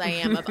Medicine as I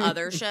am of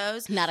other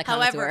shows. Not a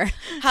connoisseur.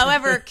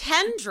 However,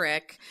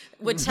 Kendrick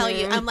would tell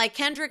you, I'm like,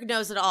 Kendrick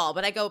knows it all.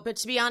 But I go, but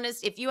to be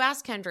honest, if you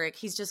ask Kendrick,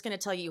 he's just going to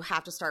tell you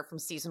have to start from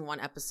season 1,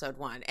 episode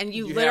 1. And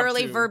you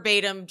literally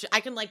verbatim, I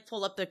can like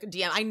pull up the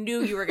DM. I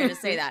knew you were going to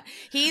say that.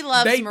 He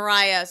loves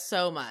Mariah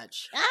so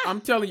much.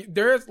 I'm telling you,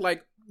 there's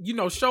like,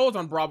 shows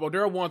on Bravo.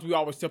 There are ones we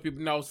always tell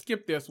people, no,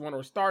 skip this one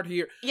or start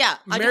here. Yeah,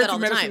 I do Married that all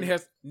to the Medicine time.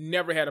 has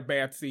never had a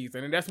bad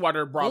season, and that's why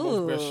they're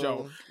Bravo's best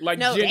show. Like,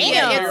 no,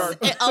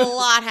 a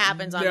lot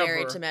happens on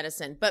Married to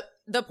Medicine. But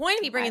the point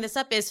of me bringing this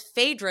up is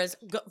Phaedra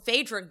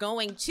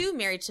going to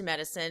Married to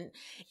Medicine.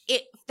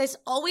 This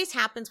always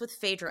happens with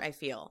Phaedra, I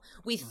feel.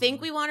 We think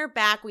we want her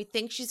back. We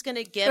think she's going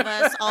to give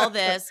us all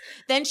this.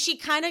 Then she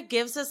kind of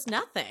gives us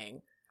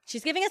nothing.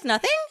 She's giving us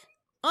nothing?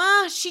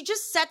 She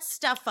just sets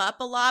stuff up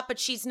a lot, but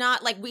she's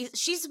not like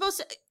she's supposed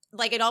to.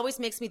 Like, it always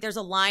makes me, there's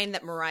a line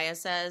that Mariah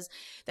says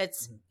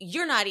that's,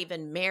 you're not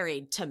even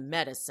married to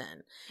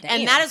medicine. Damn.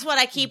 And that is what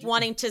I keep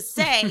wanting to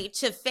say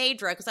to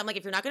Phaedra, because I'm like,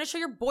 if you're not going to show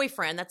your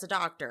boyfriend that's a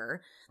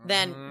doctor,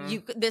 then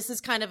this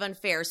is kind of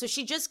unfair. So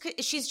she's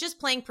just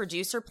playing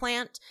producer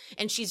plant,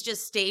 and she's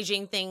just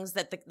staging things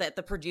that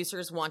the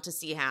producers want to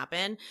see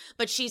happen.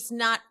 But she's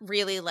not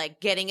really like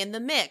getting in the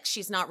mix.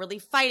 She's not really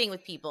fighting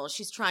with people.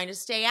 She's trying to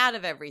stay out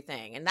of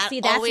everything. And that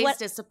always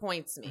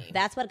disappoints me.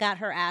 That's what got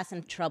her ass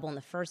in trouble in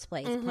the first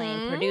place,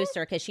 playing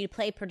producer, because she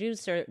played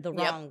producer the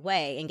wrong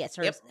way and gets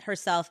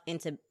herself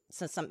into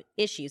some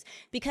issues.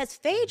 Because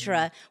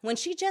Phaedra, when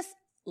she just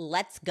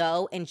lets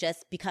go and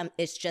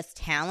it's just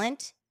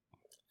talent,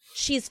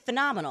 she's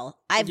phenomenal.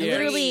 I've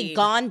literally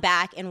gone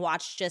back and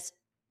watched just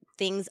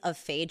things of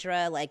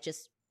Phaedra, like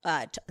just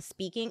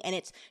speaking,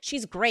 and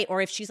she's great. Or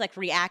if she's like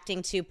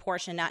reacting to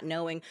Portia not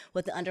knowing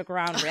what the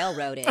Underground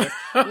Railroad is,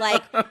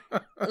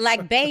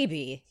 like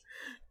baby,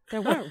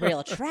 there weren't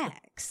real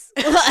tracks.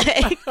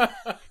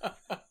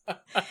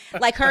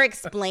 Like her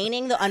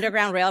explaining the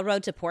Underground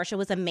Railroad to Portia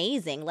was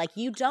amazing. Like,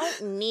 you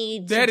don't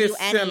need to do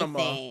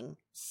anything.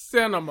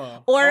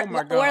 Cinema. Or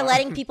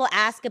letting people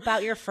ask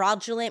about your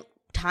fraudulent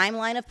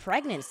timeline of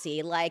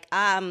pregnancy. Like,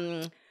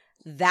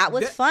 that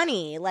was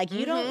funny. Like,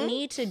 you don't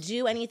need to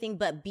do anything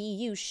but be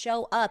you.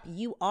 Show up.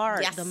 You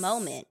are the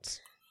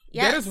moment.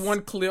 Yes. That is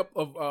one clip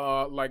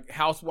of like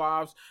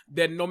Housewives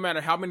that no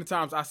matter how many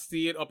times I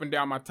see it up and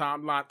down my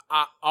timeline,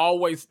 I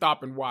always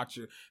stop and watch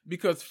it.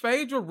 Because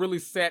Phaedra really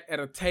sat at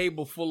a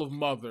table full of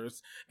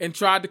mothers and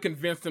tried to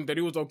convince them that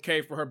it was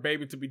okay for her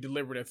baby to be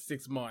delivered at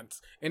 6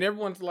 months. And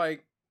everyone's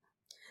like,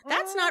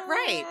 that's not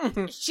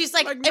right. She's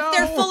like, if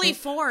they're fully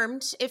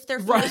formed,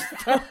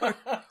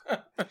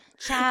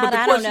 Child,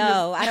 I don't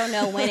know. I don't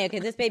know when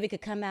because this baby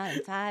could come out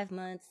in 5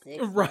 months,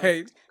 6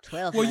 months,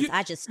 12 months.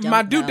 I just don't know.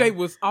 My due date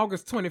was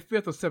August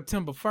 25th or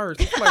September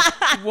 1st. It's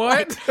like,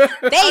 what?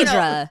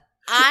 Phaedra.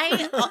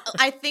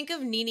 I think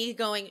of Nene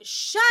going,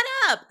 shut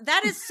up.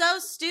 That is so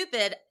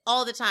stupid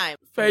all the time.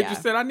 Phaedra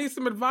said, I need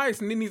some advice.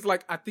 And Nene's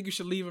like, I think you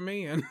should leave him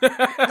in.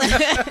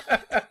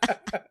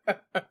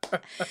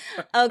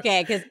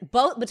 Okay, because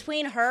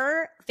between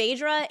her,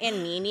 Phaedra,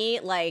 and Nene,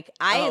 like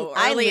I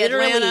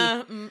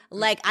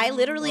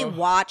literally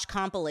watch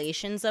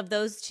compilations of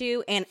those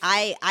two, and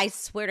I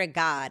swear to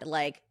God,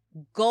 like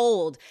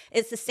gold.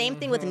 It's the same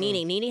thing with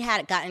Nene. Nene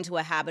had got into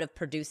a habit of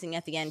producing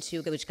at the end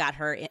too, which got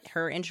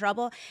her in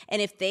trouble.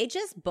 And if they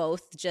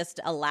both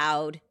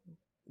allowed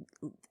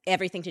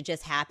everything to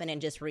just happen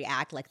and just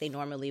react like they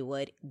normally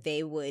would,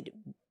 they would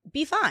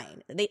be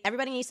fine.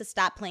 Everybody needs to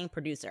stop playing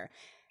producer.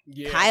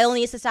 Yes. Kyle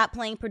needs to stop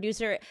playing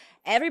producer.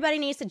 Everybody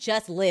needs to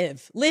just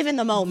live in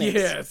the moment.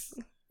 Yes,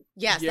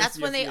 that's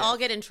when they all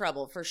get in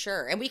trouble, for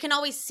sure. And we can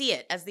always see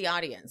it as the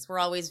audience. We're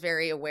always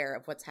very aware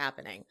of what's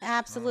happening.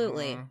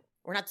 Absolutely.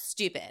 We're not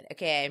stupid,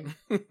 okay?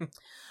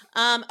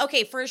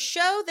 Okay, for a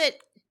show that,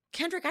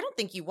 Kendrick, I don't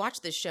think you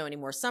watch this show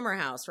anymore. Summer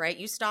House, right?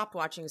 You stopped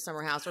watching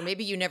Summer House, or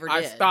maybe you never did.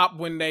 I stopped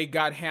when they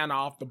got Hannah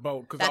off the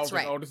boat, because I was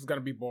like, oh, this is going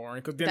to be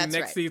boring. Because then the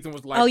next season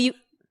was like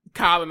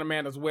Kyle and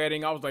Amanda's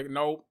wedding. I was like,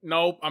 nope,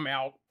 I'm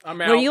out.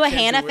 Were you a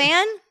Hannah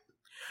fan?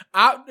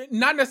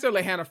 Not necessarily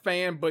a Hannah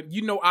fan, but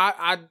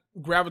I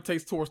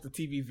gravitate towards the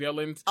TV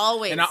villains.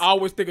 Always. And I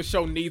always think a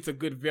show needs a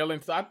good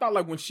villain. So I thought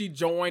like when she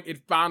joined, it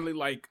finally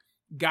like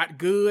got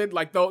good,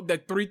 like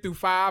that 3 through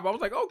 5. I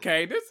was like,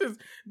 okay, this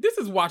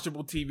is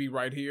watchable TV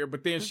right here.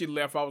 But then she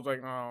left. I was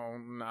like, oh,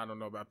 I don't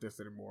know about this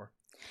anymore.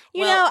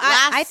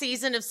 Last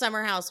season of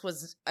Summer House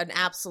was an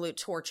absolute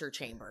torture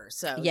chamber.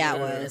 So yeah, it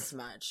was this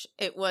much.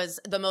 It was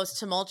the most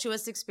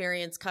tumultuous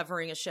experience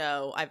covering a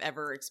show I've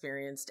ever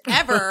experienced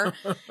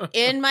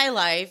in my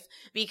life,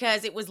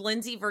 because it was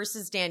Lindsay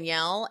versus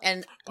Danielle,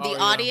 and the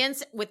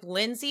audience with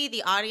Lindsay,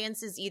 the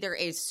audience is either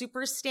a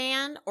super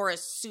stan or a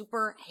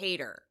super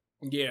hater.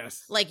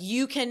 Yes. Like,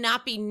 you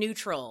cannot be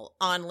neutral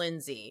on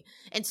Lindsay.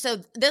 And so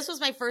this was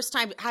my first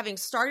time having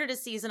started a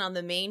season on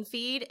the main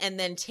feed and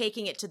then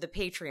taking it to the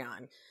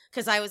Patreon.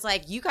 Because I was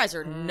like, you guys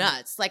are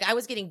nuts. Like, I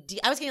was getting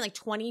like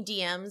 20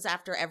 DMs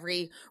after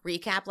every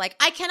recap. Like,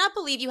 I cannot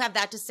believe you have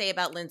that to say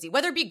about Lindsay,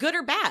 whether it be good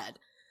or bad.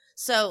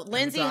 So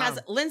Lindsay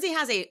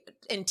has a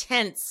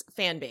intense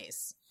fan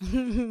base.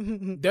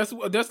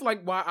 That's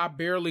like why I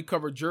barely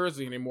cover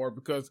Jersey anymore,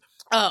 because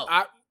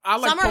I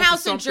like Summer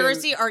House and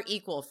Jersey are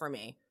equal for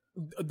me.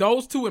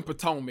 Those two in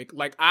Potomac,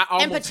 like I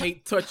almost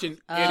hate touching.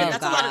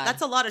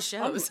 That's a lot of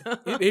shows.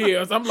 It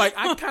is. I'm like,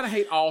 I kind of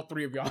hate all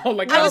three of y'all.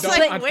 Like, I was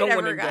don't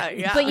whatever, guy.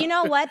 Yeah. But you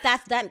know what?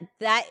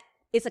 That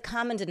is a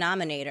common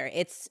denominator.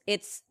 It's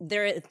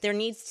there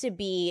needs to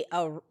be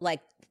a,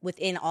 like,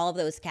 within all of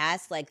those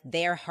casts, like,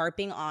 they're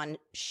harping on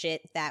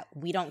shit that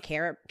we don't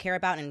care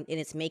about, and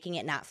it's making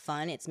it not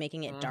fun. It's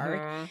making it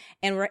dark,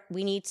 and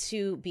we need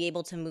to be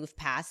able to move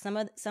past some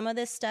of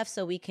this stuff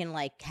so we can,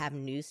 like, have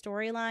new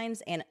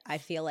storylines. And I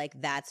feel like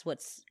that's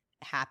what's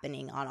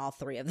happening on all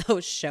three of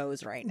those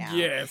shows right now.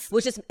 Yes,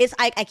 which is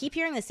I keep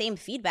hearing the same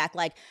feedback.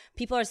 Like,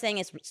 people are saying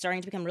it's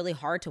starting to become really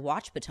hard to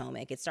watch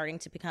Potomac. It's starting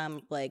to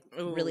become like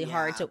really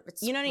hard to,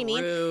 you know what I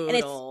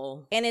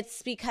mean? And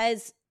it's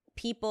because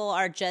people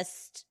are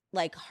just,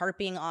 like,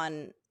 harping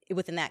on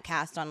within that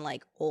cast on,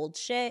 like, old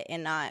shit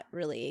and not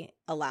really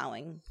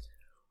allowing.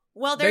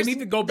 Well, they need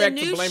to go back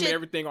to blaming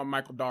everything on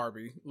Michael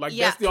Darby. Like,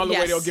 that's the only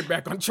way they'll get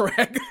back on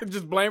track.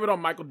 Just blame it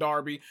on Michael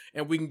Darby,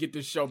 and we can get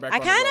this show back. I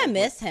kind of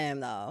miss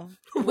him, though.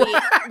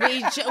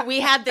 We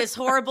had this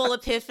horrible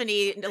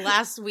epiphany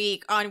last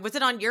week on. Was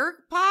it on your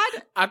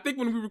pod? I think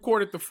when we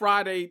recorded the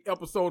Friday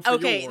episode. For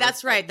yours.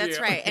 That's right. That's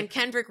right. And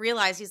Kendrick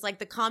realized, he's like,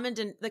 the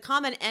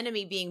common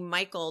enemy being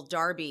Michael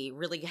Darby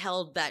really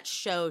held that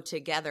show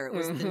together. It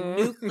was the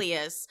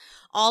nucleus.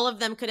 All of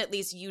them could at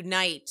least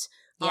unite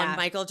on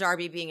Michael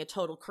Darby being a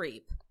total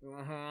creep.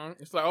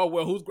 It's like, oh,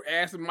 well, who's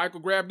asking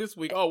Michael grab this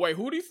week? Oh, wait,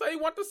 who did he say he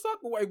want to suck?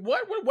 Wait,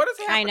 what is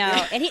happening?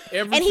 I know.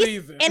 And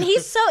season. And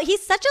he's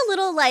such a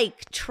little,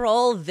 like,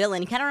 troll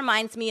villain. He kind of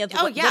reminds me of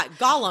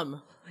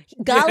Gollum.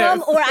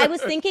 Yes. Or I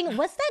was thinking,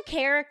 what's that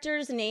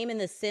character's name in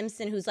The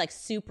Simpsons who's, like,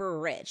 super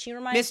rich? He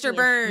reminds me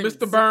Burns.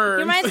 Mr. Burns.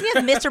 He reminds me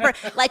of Mr.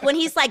 Burns. Like, when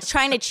he's, like,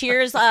 trying to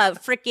cheers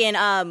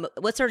freaking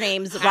what's her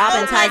name's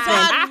Robin's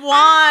husband.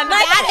 Juan.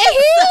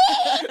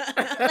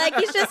 Like,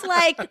 he's just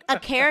like a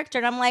character,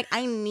 and I'm like,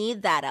 I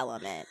need that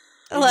element.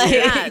 Like,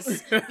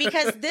 yes,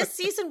 because this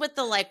season with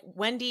the, like,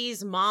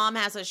 Wendy's mom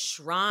has a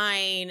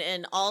shrine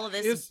and all of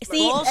this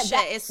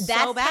bullshit is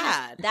so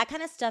bad. That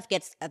kind of stuff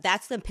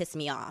that's gonna piss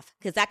me off,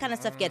 because that kind of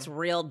stuff gets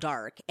real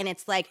dark, and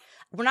it's like,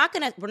 we're not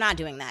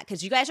doing that,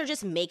 because you guys are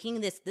just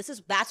making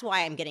that's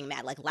why I'm getting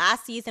mad. Like,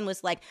 last season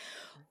was like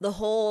the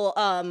whole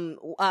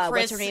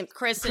what's her name,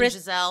 Chris and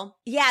Giselle,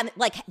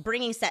 like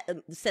bringing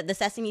the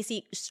Sesame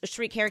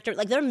Street character,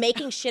 like, they're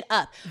making shit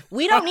up.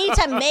 We don't need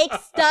to make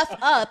stuff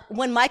up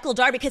when Michael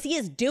Darby, because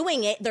he is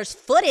doing it. There's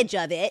footage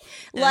of it.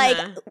 Like,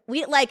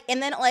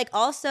 and then, like,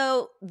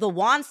 also the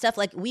Juan stuff,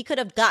 like, we could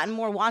have gotten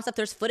more Juan stuff.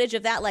 There's footage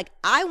of that. Like,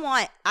 I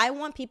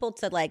want people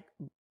to, like,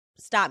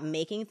 stop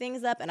making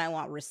things up, and I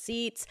want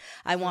receipts.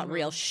 I want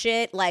real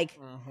shit. Like,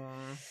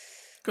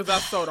 because I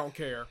so don't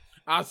care.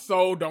 I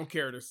so don't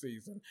care this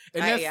season.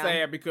 And that's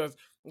sad, because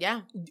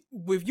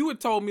if you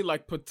had told me,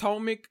 like,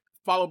 Potomac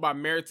followed by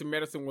Married to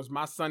Medicine was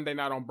my Sunday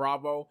night on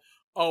Bravo,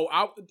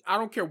 I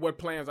don't care what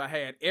plans I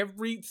had.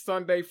 Every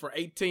Sunday for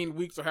 18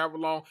 weeks or however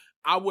long,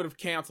 I would have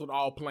canceled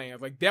all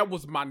plans. Like, that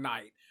was my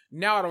night.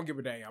 Now I don't give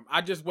a damn.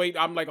 I just wait.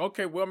 I'm like,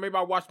 okay, well, maybe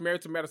I'll watch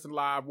Married to Medicine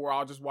live, or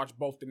I'll just watch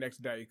both the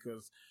next day,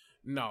 because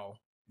no,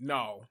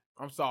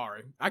 I'm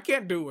sorry. I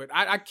can't do it.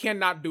 I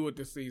cannot do it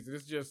this season.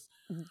 It's just...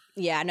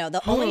 Yeah, no,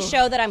 the only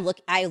show that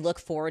I look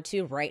forward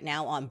to right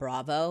now on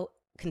Bravo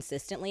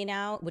consistently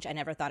now, which I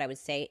never thought I would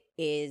say,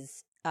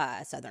 is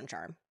Southern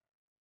Charm.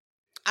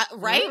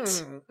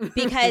 Right?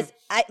 Because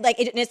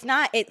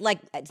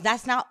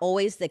that's not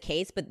always the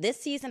case, but this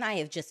season I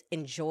have just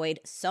enjoyed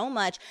so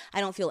much. I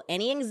don't feel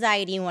any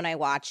anxiety when I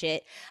watch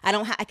it.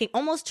 I can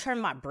almost turn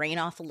my brain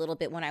off a little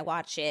bit when I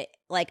watch it.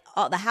 Like,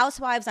 the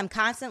Housewives, I'm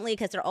constantly,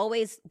 because they're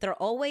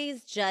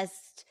always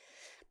just,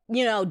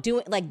 you know,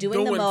 doing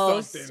the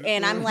most, something.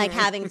 And I'm, like,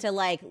 having to,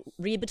 like,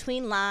 read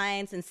between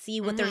lines and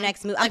see what their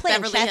next move. I'm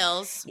playing Beverly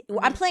Hills.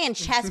 I'm playing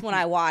chess when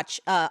I watch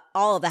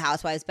all of the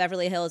Housewives,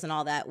 Beverly Hills, and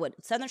all that.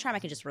 Southern Charm, I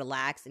can just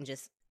relax and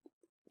just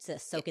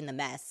soak in the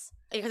mess,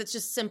 because it's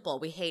just simple.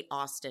 We hate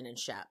Austin and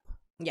Shep.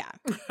 Yeah.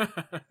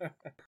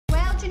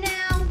 Well,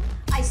 Janelle,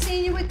 I I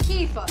seen you with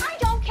Kiefer. I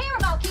don't care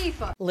about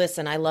Kiefer.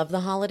 Listen, I love the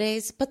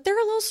holidays, but they're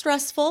a little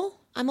stressful.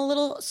 I'm a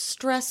little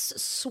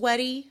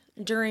sweaty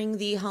during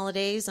the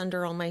holidays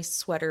under all my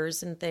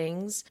sweaters and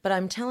things. But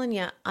I'm telling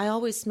you, I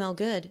always smell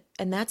good.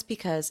 And that's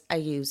because I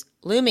use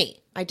Lumi.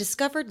 I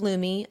discovered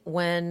Lumi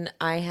when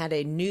I had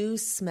a new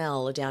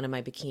smell down in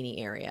my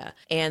bikini area.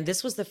 And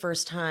this was the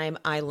first time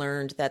I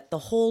learned that the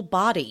whole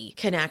body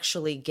can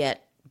actually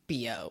get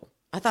BO.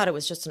 I thought it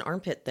was just an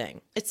armpit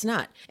thing. It's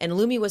not. And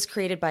Lumi was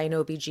created by an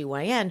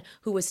OBGYN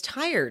who was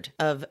tired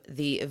of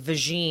the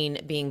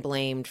vagine being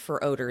blamed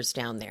for odors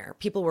down there.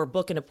 People were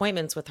booking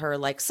appointments with her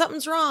like,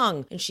 something's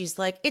wrong. And she's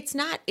like, it's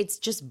not. It's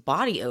just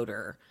body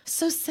odor.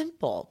 So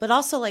simple, but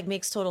also like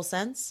makes total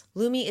sense.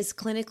 Lumi is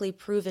clinically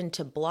proven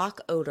to block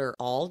odor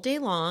all day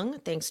long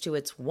thanks to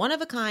its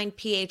one-of-a-kind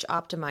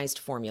pH-optimized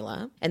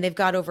formula. And they've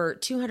got over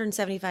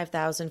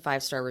 275,000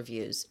 five-star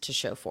reviews to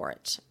show for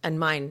it. And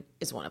mine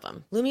is one of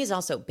them. Lumi is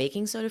also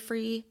baking soda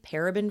free,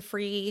 paraben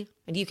free,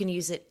 and you can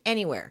use it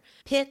anywhere.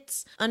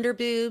 Pits, under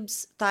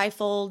boobs, thigh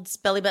folds,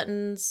 belly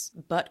buttons,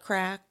 butt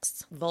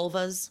cracks,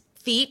 vulvas,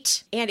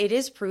 feet. And it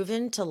is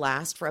proven to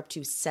last for up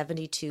to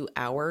 72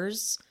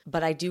 hours,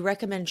 but I do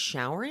recommend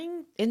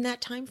showering in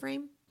that time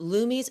frame.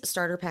 Lumi's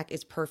starter pack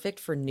is perfect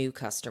for new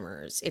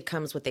customers. It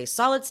comes with a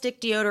solid stick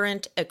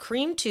deodorant, a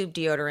cream tube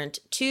deodorant,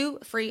 2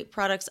 free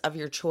products of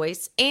your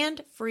choice,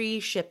 and free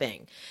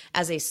shipping.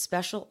 As a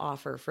special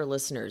offer for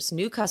listeners,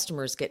 new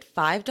customers get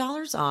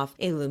 $5 off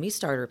a Lumi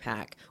starter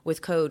pack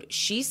with code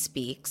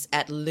SHESPEAKS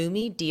at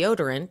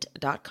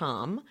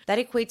LumiDeodorant.com. That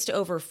equates to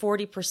over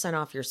 40%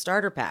 off your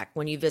starter pack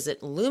when you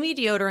visit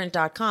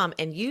LumiDeodorant.com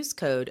and use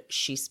code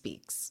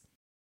SHESPEAKS.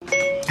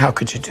 How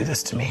could you do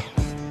this to me?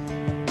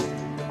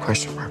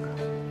 Question mark.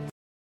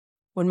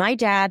 When my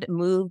dad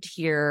moved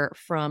here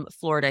from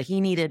Florida,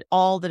 he needed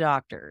all the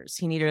doctors.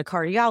 He needed a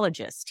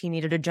cardiologist. He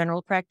needed a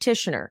general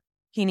practitioner.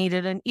 He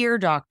needed an ear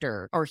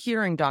doctor or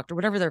hearing doctor,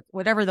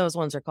 whatever those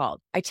ones are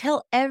called. I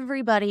tell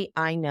everybody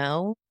I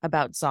know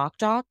about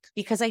ZocDoc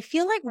because I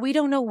feel like we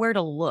don't know where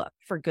to look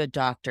for good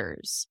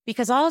doctors.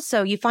 Because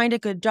also you find a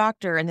good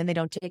doctor and then they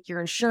don't take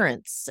your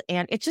insurance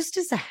and it just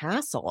is a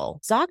hassle.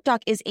 ZocDoc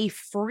is a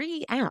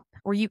free app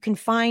where you can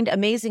find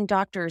amazing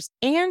doctors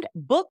and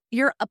book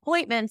your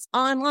appointments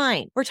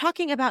online. We're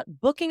talking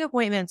about booking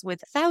appointments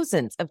with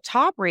thousands of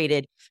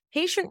top-rated,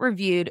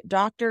 patient-reviewed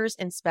doctors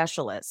and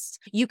specialists.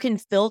 You can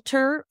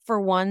filter for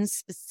ones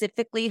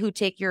specifically who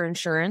take your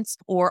insurance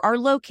or are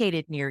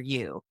located near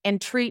you and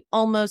treat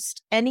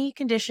almost any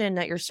condition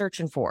that you're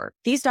searching for.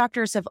 These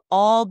doctors have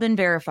all been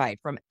verified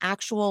from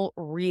actual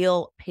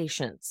real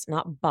patients,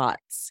 not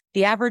bots.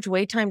 The average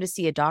wait time to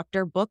see a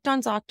doctor booked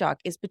on ZocDoc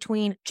is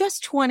between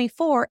just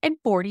 24 and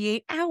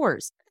 48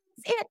 hours.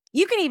 It.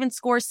 You can even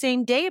score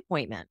same-day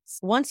appointments.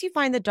 Once you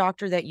find the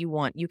doctor that you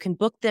want, you can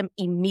book them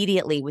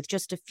immediately with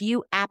just a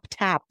few app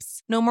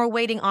taps. No more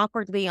waiting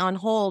awkwardly on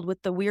hold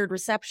with the weird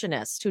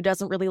receptionist who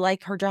doesn't really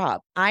like her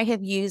job. I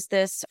have used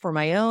this for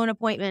my own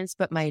appointments,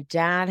 but my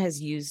dad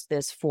has used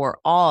this for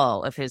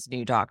all of his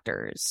new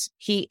doctors.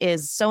 He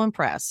is so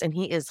impressed, and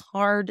he is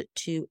hard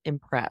to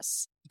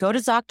impress. Go to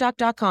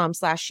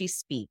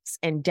ZocDoc.com/SheSpeaks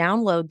and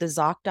download the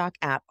ZocDoc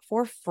app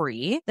for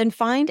free. Then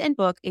find and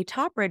book a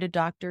top-rated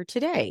doctor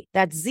today.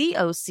 That's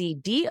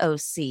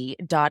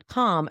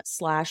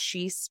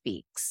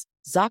ZocDoc.com/SheSpeaks.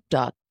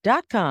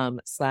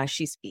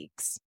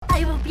 ZocDoc.com/SheSpeaks.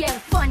 I will be having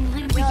fun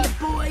living with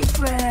your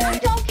boyfriend. I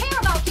don't care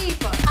about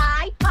Kiefer.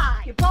 High.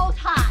 You're both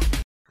high.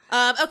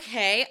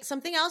 Okay,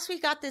 something else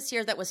we got this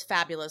year that was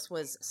fabulous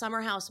was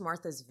Summer House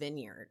Martha's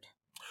Vineyard.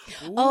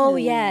 Ooh. Oh,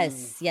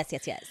 yes.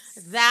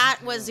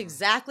 That was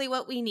exactly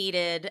what we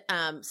needed.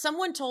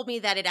 Someone told me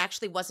that it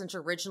actually wasn't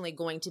originally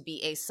going to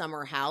be a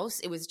summer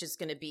house. It was just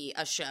going to be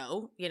a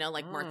show,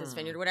 like Martha's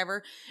Vineyard or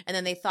whatever. And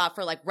then they thought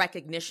for like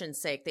recognition's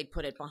sake, they'd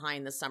put it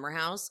behind the summer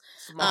house.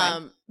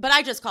 But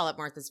I just call it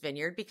Martha's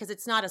Vineyard because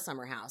it's not a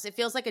summer house. It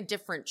feels like a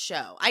different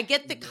show. I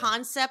get the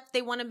concept.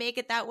 They want to make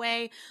it that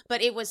way,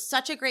 but it was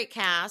such a great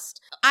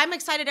cast. I'm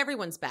excited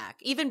everyone's back,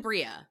 even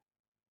Bria.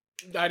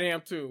 I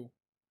am too.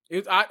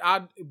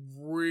 I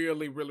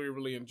really, really,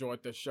 really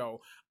enjoyed this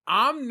show.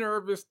 I'm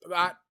nervous.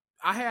 I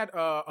had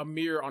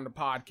Amir on the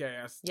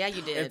podcast. Yeah,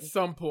 you did. At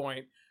some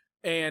point.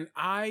 And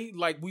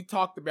we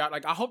talked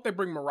about, I hope they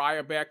bring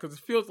Mariah back because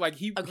it feels like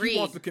he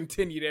wants to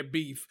continue that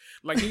beef.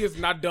 Like, he is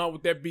not done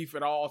with that beef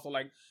at all. So,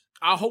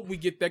 I hope we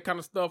get that kind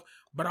of stuff.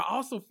 But I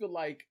also feel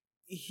like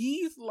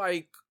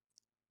I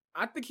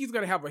think he's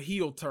going to have a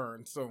heel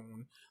turn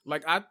soon.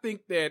 I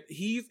think that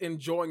he's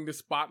enjoying the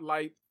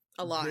spotlight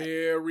a lot,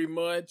 very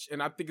much,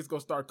 and I think it's gonna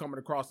start coming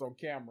across on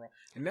camera,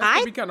 and that's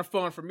gonna be kind of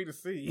fun for me to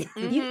see.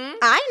 Mm-hmm.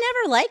 I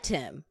never liked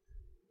him.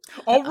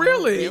 Oh,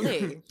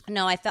 really?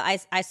 No,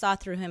 I saw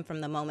through him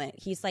from the moment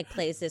he's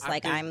plays this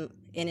I'm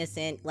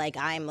innocent,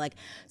 I'm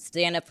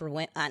stand up for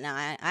women. No,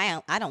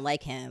 I don't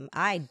like him.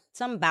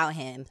 Something about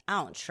him,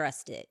 I don't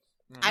trust it.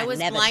 I was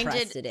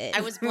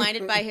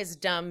blinded by his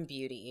dumb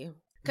beauty.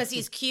 Because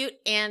he's cute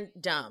and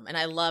dumb, and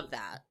I love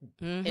that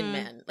in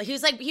men. Like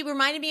he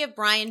reminded me of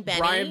Brian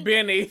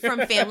Benny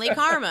from Family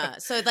Karma.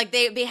 So like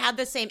they had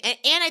the same,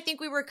 and I think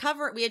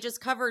we had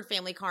just covered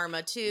Family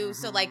Karma too.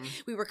 So like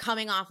we were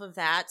coming off of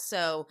that.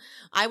 So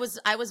I was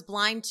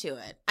blind to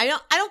it. I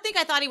don't think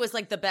I thought he was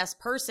like the best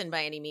person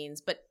by any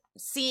means, but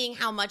seeing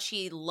how much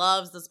he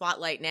loves the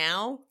spotlight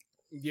now.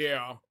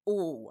 Yeah.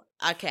 Ooh.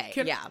 Okay.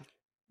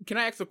 Can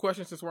I ask a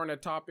question since we're on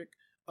that topic?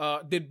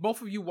 Did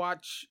both of you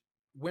watch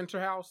Winter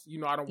House?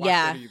 I don't watch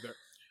that either.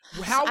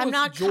 How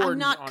was Jordan? I'm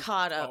not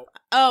caught up.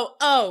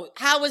 Oh,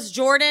 how was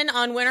Jordan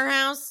on Winter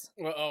House?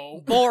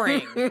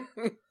 Boring.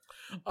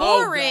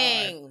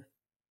 Boring.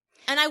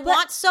 And I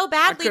want so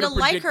badly to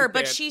like her,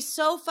 but she's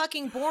so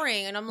fucking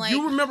boring. And I'm like,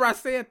 you remember I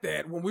said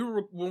that when we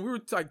were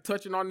like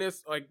touching on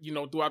this, like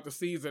throughout the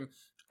season.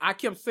 I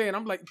kept saying,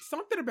 I'm like,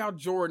 something about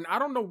Jordan. I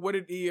don't know what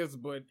it is,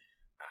 but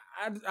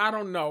I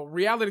don't know.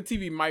 Reality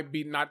TV might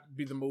not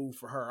be the move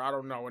for her. I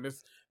don't know, and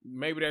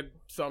maybe that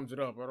sums it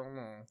up. I don't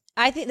know.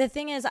 I think the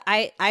thing is,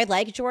 I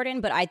like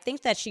Jordan, but I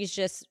think that she's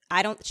just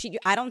I don't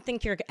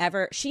think you're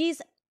ever. She's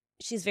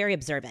very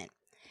observant,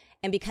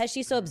 and because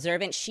she's so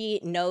observant, she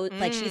knows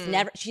like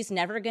she's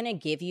never gonna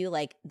give you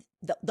like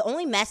the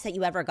only mess that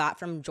you ever got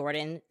from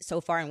Jordan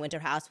so far in Winter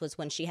House was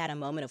when she had a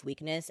moment of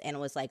weakness and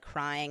was like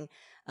crying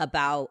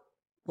about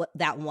what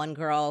that one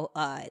girl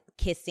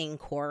kissing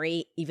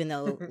Corey, even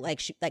though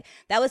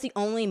that was the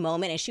only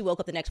moment, and she woke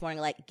up the next morning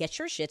like, get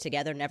your shit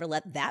together, never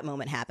let that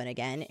moment happen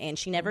again, and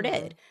she never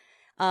did.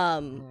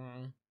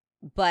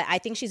 But I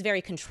think she's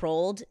very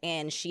controlled,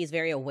 and she's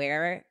very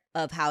aware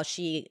of how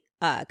she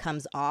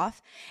comes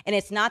off, and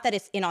it's not that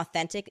it's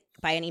inauthentic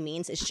by any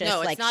means. It's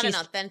just it's not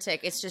inauthentic.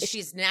 It's just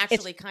she's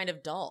naturally kind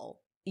of dull.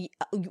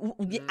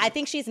 I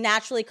think she's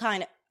naturally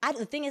kind of.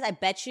 The thing is, I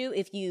bet you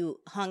if you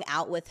hung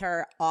out with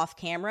her off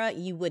camera,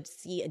 you would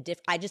see a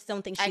different. I just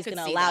don't think she's going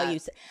to allow you.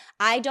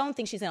 I don't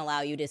think she's going to allow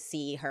you to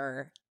see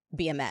her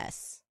be a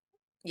mess.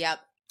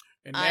 Yep,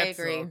 I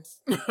agree.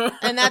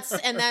 and that's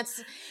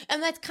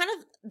kind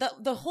of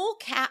the whole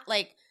cat.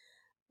 Like,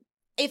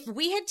 if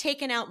we had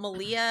taken out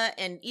Malia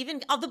and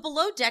even the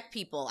Below Deck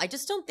people, I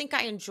just don't think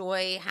I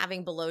enjoy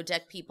having Below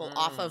Deck people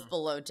off of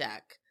Below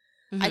Deck.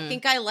 I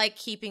think I like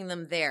keeping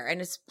them there.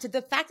 And it's to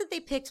the fact that they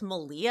picked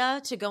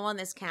Malia to go on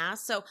this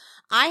cast. So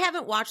I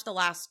haven't watched the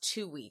last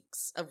 2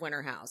 weeks of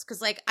Winter House.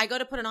 Because, like, I go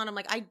to put it on. I'm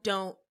like, I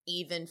don't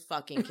even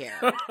fucking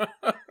care.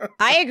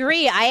 I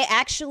agree. I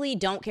actually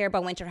don't care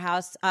about Winter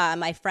House.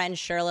 My friend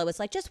Shirla was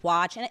like, just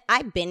watch. And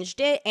I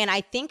binged it. And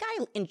I think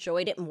I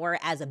enjoyed it more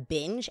as a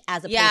binge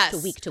as opposed to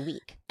week to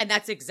week. And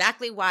that's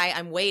exactly why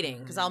I'm waiting.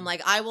 Because I'm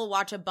like, I will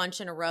watch a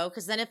bunch in a row.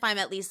 Because then if I'm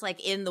at least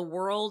like in the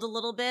world a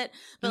little bit.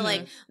 But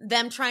like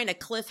them trying to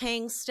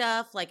cliffhang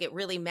stuff, like it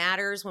really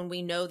matters when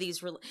we know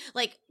these.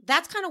 Like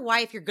that's kind of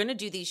why if you're going to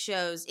do these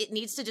shows, it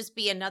needs to just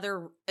be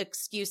another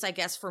excuse, I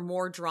guess, for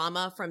more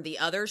drama from the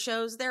other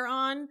shows they're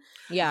on.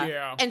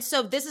 Yeah. And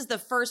so this is the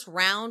first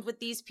round with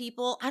these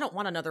people. I don't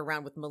want another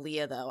round with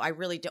Malia though. I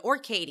really do. Or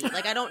Katie.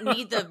 Like I don't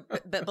need the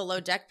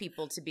Below Deck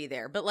people to be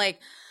there. But like,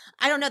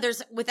 I don't know.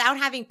 Without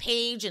having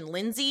Paige and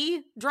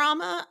Lindsay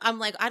drama, I'm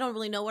like, I don't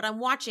really know what I'm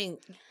watching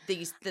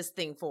this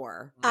thing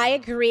for. I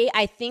agree.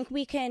 I think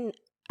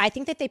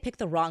that they picked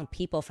the wrong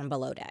people from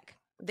Below Deck.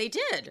 They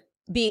did.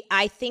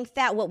 I think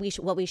that what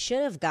we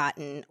should have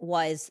gotten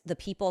was the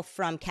people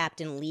from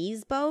Captain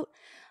Lee's boat.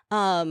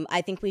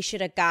 I think we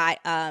should have got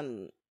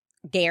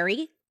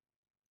Gary.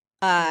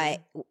 I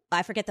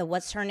forget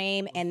what's her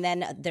name, and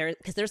then there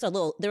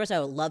was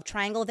a love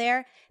triangle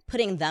there.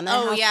 Putting them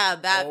in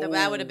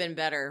that would have been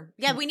better.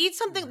 Yeah, we need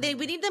something.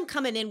 We need them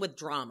coming in with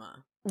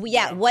drama.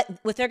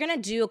 What they're gonna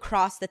do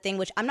across the thing,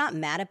 which I'm not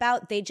mad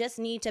about. They just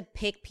need to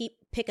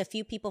pick a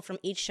few people from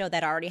each show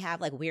that already have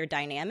like weird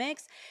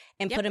dynamics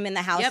and put them in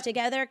the house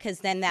together, because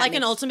then that like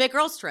an ultimate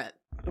girls trip,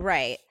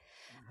 right?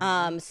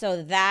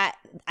 So that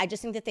I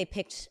just think that they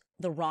picked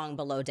the wrong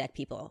Below Deck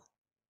people.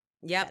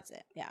 Yep, that's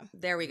it. Yeah,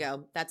 there we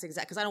go. That's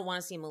exact, because I don't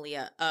want to see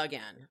Malia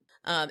again.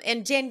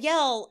 And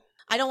Danielle,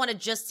 I don't want to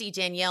just see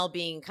Danielle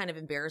being kind of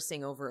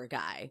embarrassing over a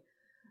guy.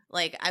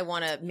 Like, I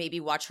want to maybe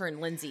watch her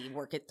and Lindsay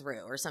work it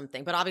through or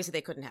something. But obviously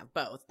they couldn't have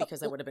both, because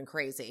that would have been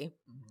crazy.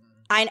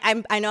 I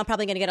know I'm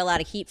probably going to get a lot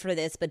of heat for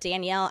this, but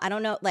Danielle, I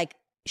don't know, like,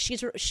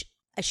 she's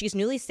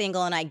newly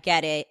single, and I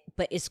get it,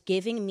 but it's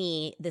giving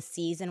me the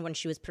season when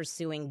she was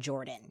pursuing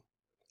Jordan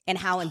and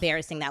how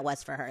embarrassing that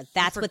was for her.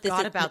 That's what this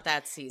is about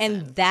that season.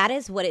 And that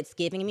is what it's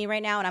giving me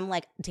right now. And I'm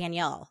like,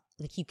 Danielle,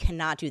 like, you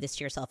cannot do this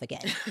to yourself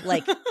again.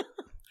 Like,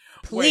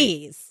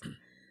 please. Wait,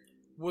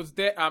 was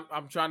that,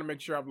 I'm trying to make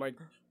sure I'm like,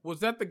 was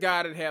that the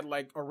guy that had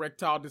like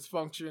erectile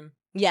dysfunction?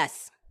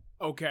 Yes.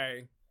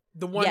 Okay.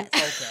 The one.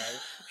 Yes.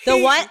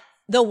 Okay.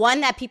 The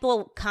one that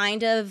people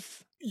kind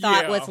of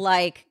thought was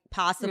like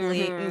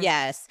possibly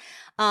yes.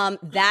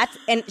 That's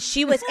and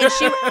she was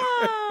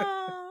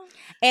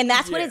and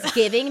that's what it's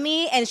giving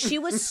me. And she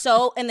was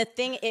so. And the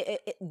thing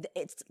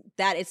it's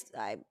that it's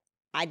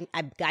I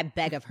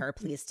beg of her,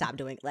 please stop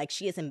doing, like,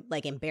 she isn't,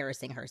 like,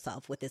 embarrassing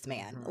herself with this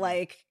man.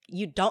 Like,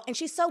 you don't, and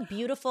she's so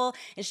beautiful,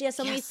 and she has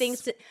so many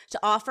things to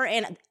offer,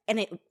 and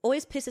it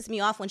always pisses me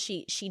off when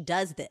she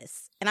does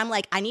this. And I'm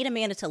like, I need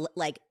Amanda to,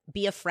 like,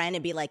 be a friend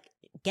and be like,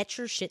 get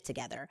your shit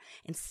together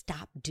and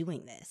stop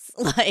doing this.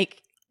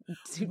 Like,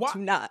 do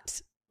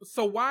not.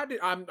 So why did,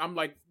 I'm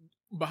like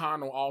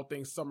behind on all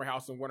things Summer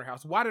House and Winter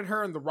House. Why did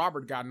her and the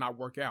Robert guy not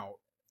work out?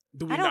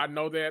 Do we not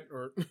know that?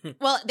 Or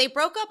well, they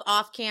broke up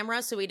off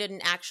camera, so we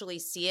didn't actually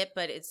see it.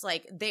 But it's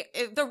like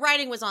the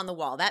writing was on the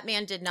wall. That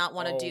man did not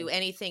want to do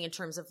anything in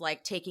terms of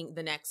like taking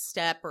the next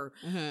step or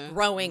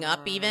growing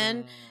up,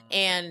 even.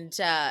 And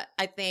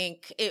I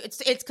think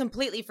it's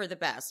completely for the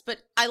best. But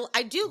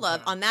I do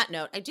love, on that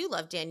note, I do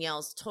love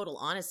Danielle's total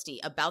honesty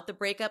about the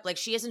breakup. Like,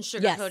 she isn't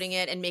sugarcoating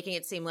it and making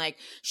it seem like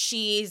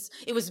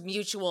it was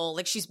mutual.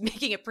 Like, she's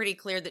making it pretty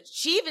clear that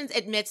she even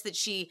admits that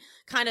she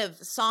kind of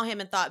saw him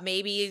and thought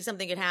maybe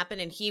something could happen,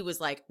 and he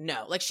was like,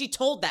 no. Like, she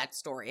told that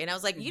story, and I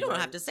was like, you don't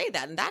have to say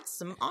that, and that's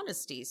some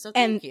honesty, so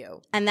thank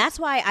you. And that's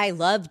why I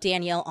love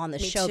Danielle on the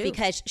show,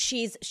 because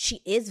she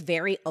is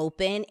very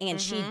open,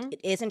 and she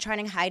isn't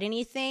trying to hide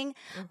anything.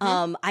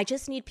 I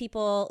just need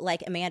people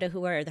like Amanda,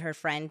 who are her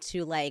friend,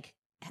 to like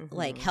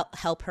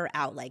help her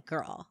out. Like,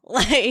 girl,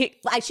 like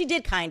she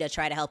did kind of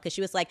try to help, because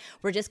she was like,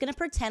 we're just gonna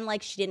pretend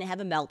like she didn't have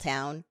a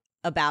meltdown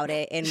about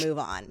it and move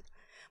on.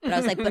 But I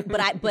was like,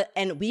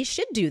 and we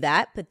should do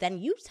that. But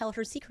then you tell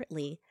her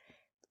secretly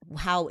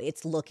how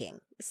it's looking,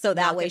 so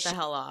that way the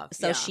hell off.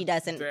 So she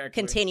doesn't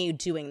continue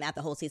doing that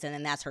the whole season,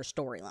 and that's her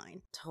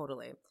storyline.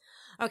 Totally.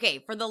 Okay,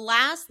 for the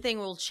last thing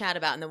we'll chat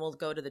about, and then we'll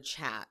go to the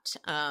chat.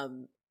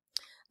 And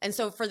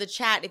so for the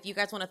chat, if you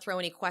guys want to throw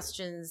any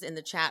questions in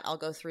the chat, I'll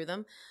go through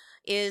them.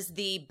 Is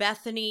the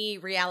Bethany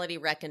reality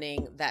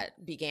reckoning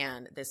that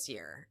began this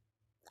year?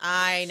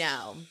 I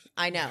know.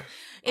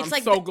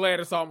 It's so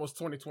glad it's almost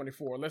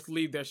 2024. Let's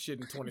leave that shit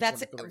in 2023.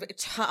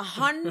 That's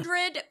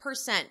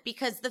 100%,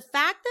 because the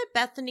fact that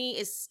Bethany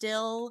is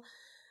still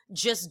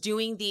just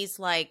doing these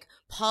like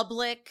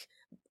public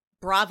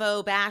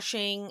Bravo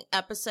bashing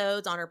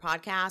episodes on her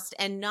podcast,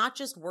 and not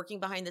just working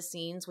behind the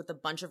scenes with a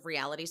bunch of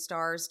reality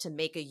stars to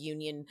make a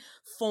union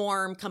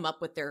form, come up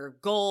with their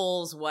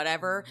goals,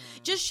 whatever,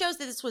 just shows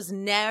that this was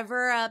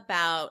never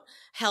about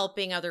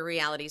helping other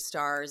reality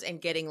stars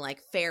and getting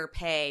like fair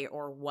pay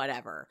or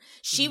whatever.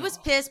 She was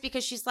pissed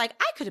because she's like,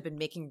 I could have been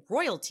making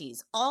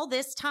royalties all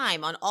this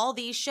time on all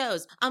these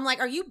shows. I'm like,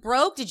 are you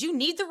broke? Did you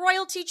need the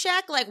royalty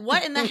check? Like,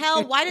 what in the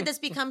hell? Why did this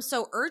become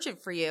so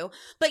urgent for you?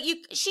 But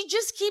she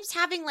just keeps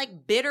having like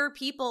bitter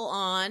people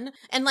on,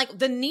 and like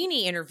the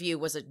Nene interview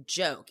was a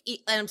joke.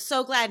 And I'm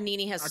so glad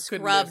Nene has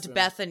scrubbed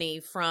Bethany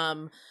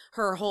from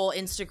her whole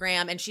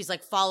Instagram, and she's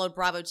like followed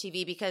Bravo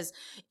TV, because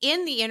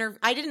in the interview,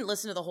 I didn't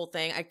listen to the whole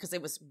thing because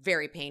it was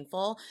very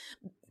painful.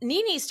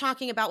 Nene's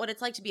talking about what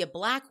it's like to be a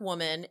black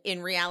woman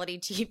in reality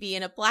TV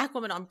and a black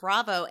woman on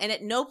Bravo. And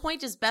at no point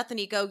does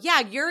Bethany go,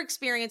 yeah, your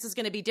experience is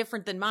going to be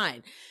different than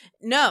mine.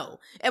 No.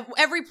 At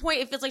every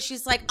point, it feels like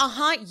she's like,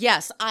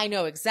 yes, I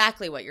know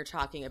exactly what you're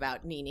talking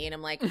about, Nene. And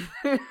I'm like,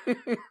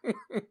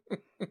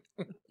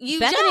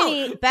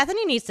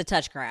 Bethany needs to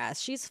touch grass.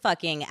 She's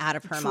fucking out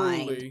of her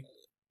mind.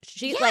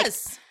 She's like,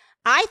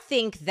 I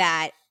think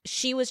that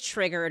she was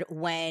triggered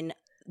when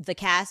the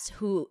cast,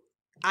 who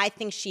I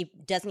think she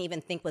doesn't even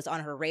think was on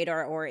her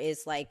radar or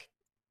is like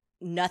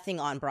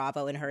nothing on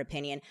Bravo in her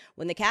opinion,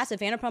 when the cast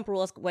of Vanderpump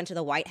Rules went to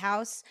the White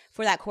House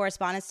for that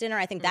correspondence dinner,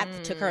 I think that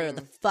took her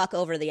the fuck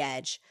over the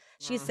edge.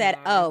 She said,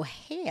 oh,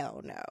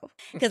 hell no.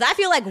 Because I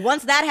feel like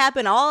once that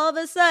happened, all of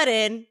a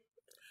sudden,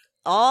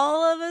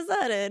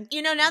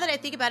 you know, now that I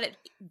think about it,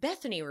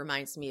 Bethany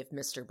reminds me of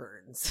Mr.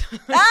 Burns.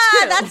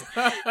 That's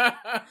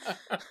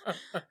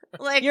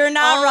like, you're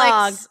not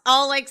wrong.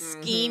 All like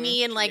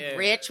schemy and like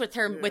rich with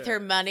her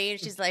money, and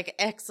she's like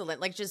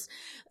excellent. Like, just,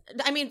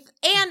 I mean,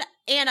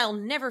 and I'll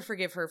never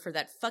forgive her for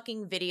that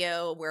fucking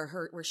video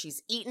where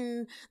she's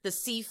eaten the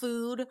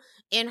seafood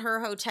in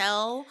her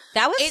hotel.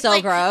 That was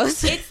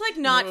gross. It's like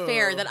not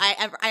fair that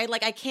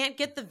I can't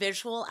get the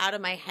visual out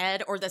of my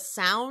head, or the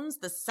sounds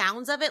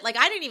of it. Like,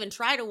 I didn't even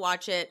try to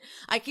watch it.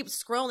 I keep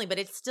scrolling, but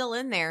it's still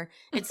in there.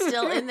 It's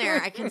still in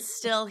there. I can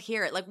still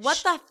hear it. Like,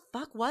 what the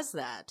fuck was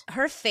that?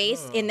 Her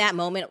face in that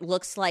moment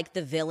looks like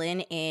the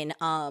villain in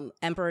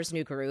Emperor's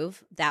New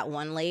Groove. That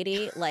one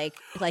lady, like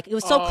it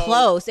was so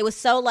close. It was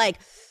so like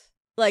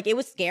it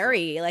was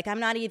scary. Like, I'm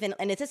not even,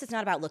 and this is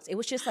not about looks. It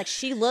was just like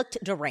she looked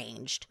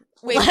deranged.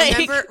 Wait,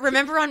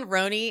 remember on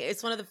Roni?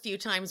 It's one of the few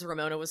times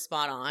Ramona was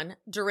spot on.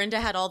 Dorinda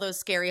had all those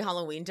scary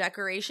Halloween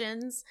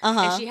decorations,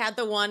 and she had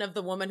the one of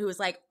the woman who was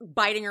like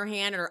biting her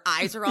hand and her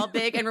eyes are all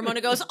big, and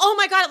Ramona goes, "Oh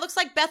my god, it looks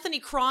like Bethany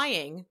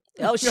crying."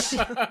 Oh shit.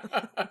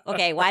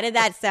 Okay, why did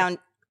that sound?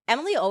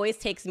 Emily always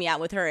takes me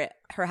out with her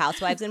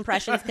housewives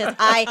impressions, because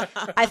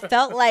I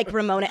felt like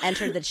Ramona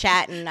entered the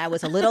chat and I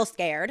was a little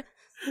scared.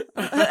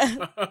 Like,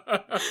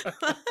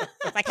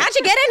 how'd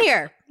you get in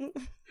here?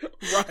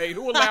 Right,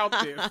 who allowed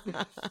this?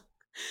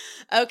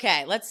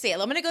 Okay, let's see. I'm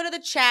going to go to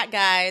the chat,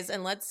 guys,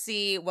 and let's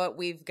see what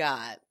we've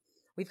got.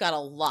 We've got a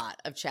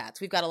lot of chats.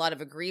 We've got a lot of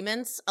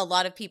agreements. A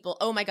lot of people.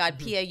 Oh my God,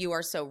 Pia, you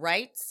are so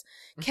right.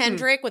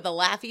 Kendrick with a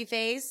laughy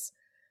face.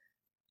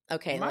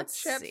 Okay,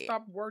 let's chat see.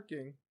 stopped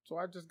working, so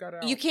I just got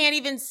out. You can't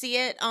even see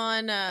it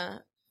on.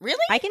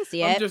 Really? I can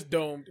see it. I'm just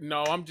doomed.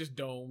 No, I'm just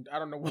doomed. I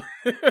don't know what.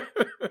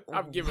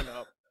 I've given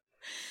up.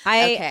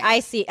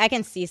 I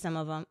can see some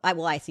of them.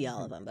 I see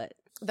all of them, but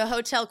the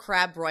Hotel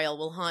Crab Royal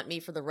will haunt me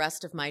for the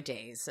rest of my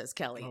days, says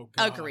Kelly. Oh,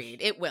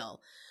 agreed. It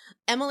will.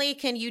 Emily,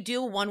 can you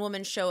do a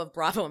one-woman show of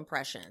Bravo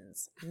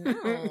impressions?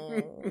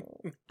 No.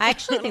 I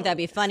actually think that'd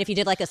be fun if you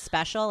did like a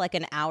special, like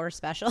an hour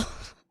special.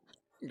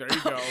 There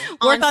you go.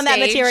 Work on that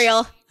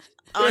material.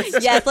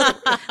 Yes,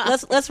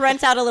 let's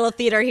rent out a little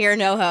theater here in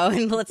NoHo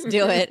and let's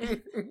do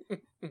it.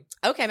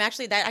 Okay,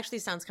 that actually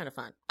sounds kind of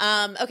fun.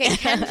 Okay,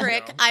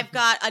 Kendrick, no. I've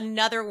got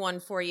another one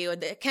for you.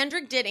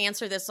 Kendrick did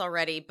answer this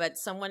already, but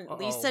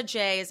Lisa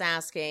J is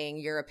asking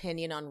your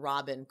opinion on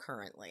Robin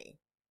currently.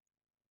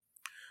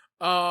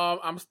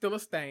 I'm still a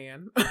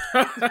stan.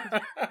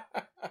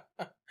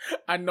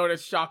 I know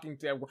that's shocking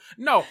to everyone.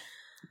 No,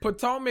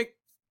 Potomac,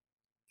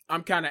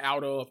 I'm kind of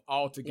out of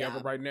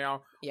altogether right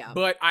now. Yeah.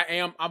 But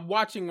I'm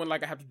watching when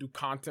like I have to do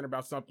content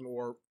about something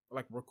or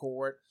like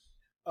record.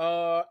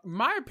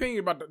 My opinion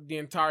about the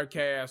entire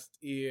cast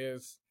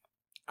is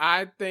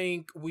I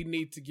think we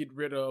need to get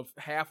rid of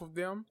half of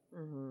them.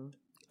 Mm-hmm.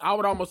 I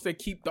would almost say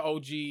keep the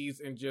OGs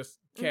and just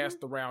cast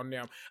around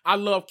them. I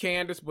love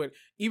Candace, but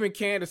even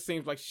Candace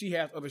seems like she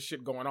has other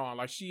shit going on.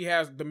 Like she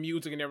has the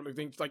music and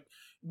everything. It's like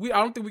I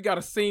don't think we got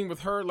a scene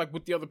with her like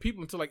with the other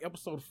people until like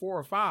episode 4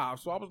 or 5.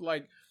 So I was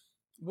like,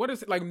 what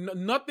is it? Like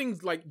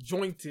nothing's like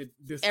jointed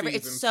this season.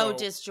 It's so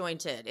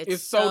disjointed.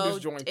 It's so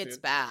disjointed. It's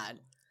bad.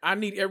 I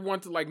need everyone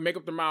to like make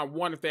up their mind,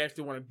 one, if they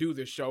actually want to do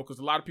this show, because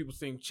a lot of people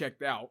seem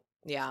checked out.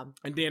 Yeah.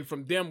 And then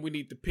from them, we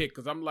need to pick,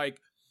 because I'm like,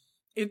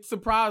 it's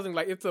surprising.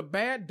 Like, it's a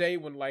bad day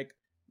when like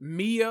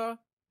Mia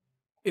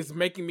is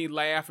making me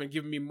laugh and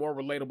giving me more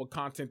relatable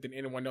content than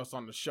anyone else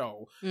on the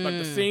show. Like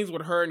the scenes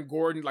with her and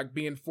Gordon like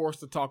being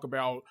forced to talk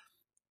about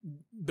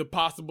the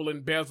possible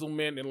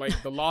embezzlement and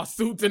like the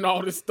lawsuits and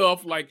all this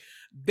stuff, like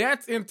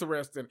that's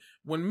interesting.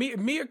 When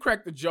Mia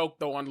cracked the joke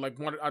though on like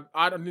one,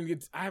 I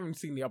haven't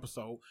seen the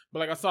episode, but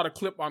like I saw the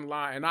clip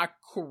online and I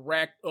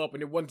cracked up,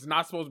 and it was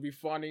not supposed to be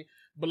funny,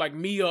 but like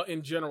Mia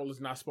in general is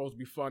not supposed to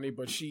be funny,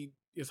 but she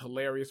is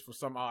hilarious for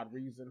some odd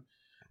reason.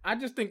 I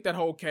just think that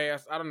whole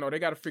cast, I don't know, they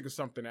got to figure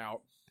something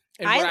out.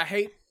 And what I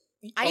hate,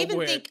 I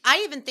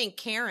even think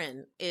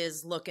Karen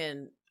is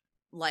looking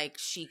like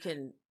she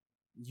can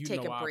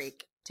take a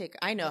break.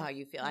 I know how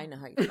you feel. I know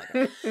how you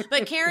feel.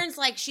 But Karen's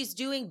like, she's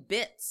doing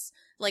bits.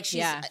 Like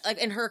she's like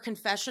in her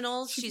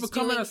confessionals. She's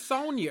becoming doing a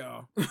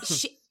Sonia.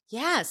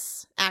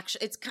 Yes,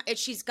 actually,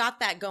 she's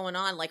got that going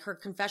on. Like her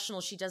confessional,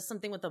 she does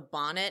something with a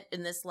bonnet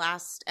in this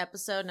last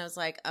episode, and I was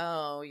like,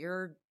 oh,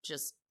 you're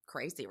just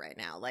crazy right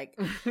now. Like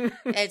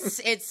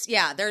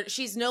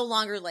she's no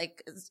longer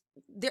like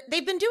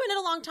they've been doing it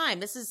a long time.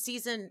 This is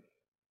season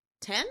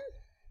 10,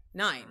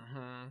 9,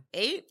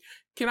 8.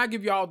 Can I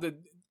give y'all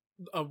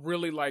a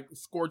really like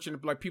scorching,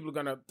 like people are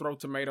gonna throw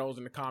tomatoes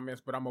in the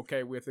comments, but I'm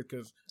okay with it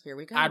because here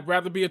we go. I'd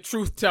rather be a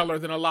truth teller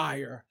than a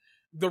liar.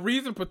 The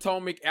reason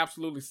Potomac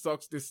absolutely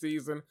sucks this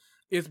season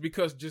is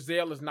because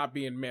Giselle is not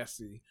being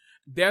messy.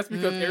 That's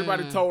because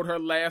everybody told her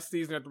last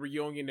season at the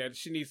reunion that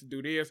she needs to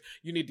do this.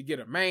 You need to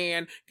get a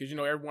man because, you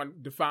know, everyone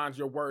defines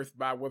your worth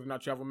by whether or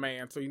not you have a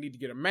man. So you need to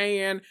get a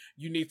man.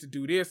 You need to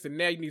do this and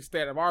that. You need to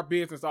stay out of our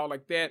business, all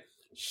like that.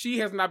 She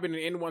has not been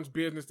in anyone's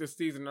business this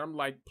season. And I'm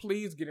like,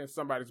 please get in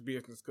somebody's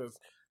business because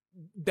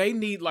they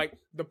need, like,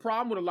 the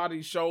problem with a lot of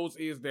these shows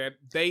is that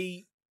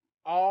they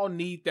all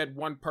need that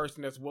one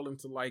person that's willing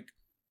to, like,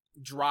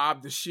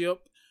 drive the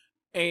ship.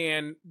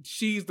 And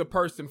she's the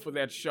person for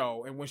that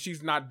show. And when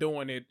she's not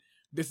doing it,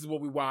 this is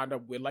what we wind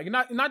up with. Like,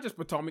 not just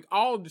Potomac.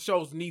 All of the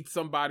shows need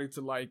somebody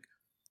to, like,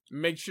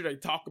 make sure they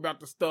talk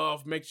about the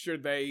stuff, make sure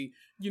they,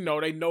 you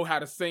know, they know how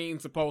the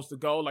scene's supposed to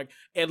go. Like,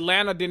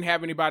 Atlanta didn't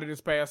have anybody this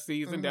past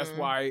season. That's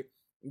why,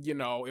 you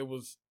know, it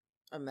was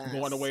a mess.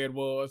 Going the way it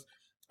was.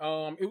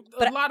 A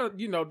lot of,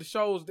 you know, the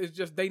shows, it's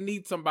just, they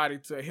need somebody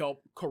to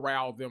help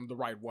corral them the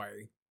right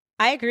way.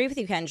 I agree with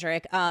you,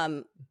 Kendrick.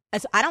 I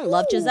don't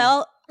love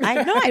Giselle.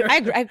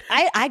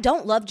 I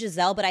don't love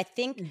Giselle, but I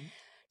think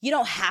you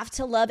don't have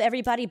to love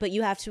everybody, but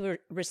you have to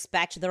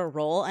respect their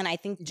role. And I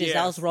think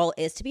Giselle's role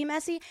is to be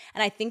messy.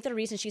 And I think the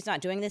reason she's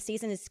not doing this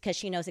season is because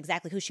she knows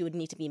exactly who she would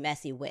need to be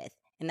messy with.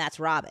 And that's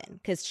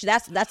Robin. Because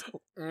that's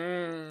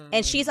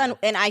and she's and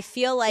I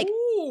feel like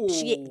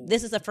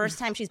this is the first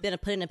time she's been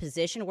put in a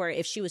position where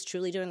if she was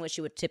truly doing what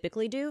she would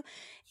typically do,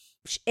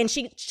 and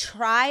she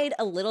tried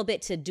a little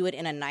bit to do it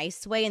in a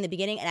nice way in the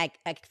beginning, and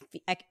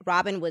I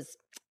Robin was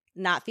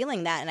not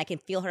feeling that, and I can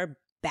feel her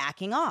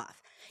backing off.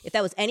 If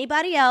that was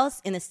anybody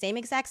else in the same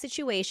exact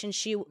situation,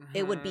 she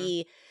would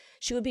be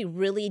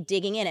really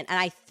digging in it. And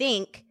I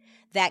think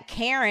that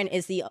Karen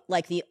is the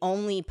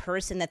only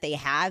person that they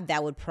have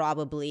that would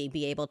probably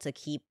be able to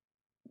keep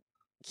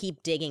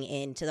digging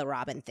into the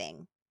Robin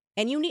thing.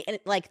 And you need,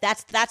 like,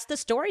 that's the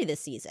story this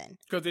season.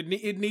 Because it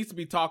needs to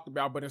be talked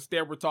about, but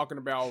instead we're talking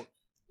about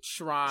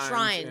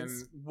shrines and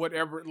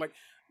whatever. Like,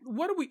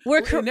 what are we?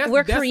 We're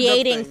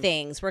creating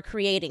things. We're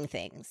creating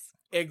things.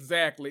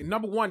 Exactly.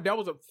 Number one, that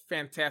was a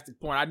fantastic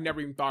point. I never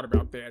even thought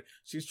about that.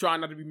 She's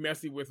trying not to be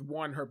messy with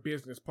her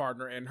business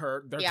partner and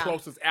their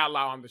closest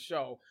ally on the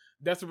show.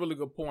 That's a really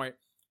good point.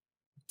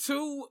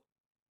 Two,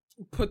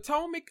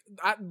 Potomac,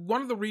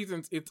 one of the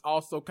reasons it's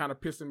also kind of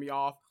pissing me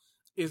off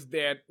is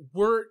that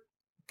we're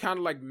kind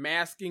of like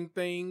masking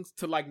things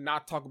to like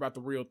not talk about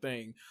the real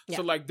thing. Yeah.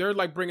 So like they're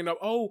like bringing up,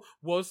 oh,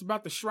 well, it's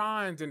about the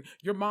shrines and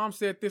your mom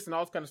said this and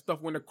all this kind of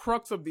stuff, when the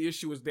crux of the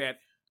issue is that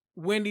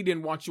Wendy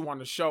didn't want you on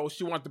the show.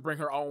 She wanted to bring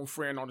her own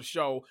friend on the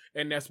show,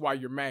 and that's why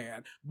you're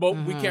mad. But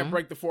we can't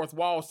break the fourth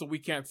wall, so we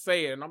can't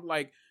say it. And I'm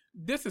like,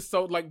 this is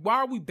so, like, why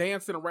are we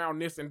dancing around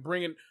this and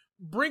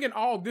bringing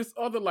all this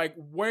other, like,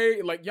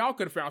 way, like, y'all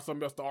could have found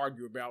something else to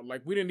argue about.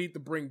 Like, we didn't need to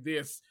bring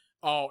this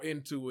all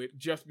into it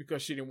just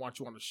because she didn't want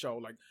you on the show.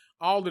 Like,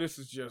 all of this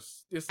is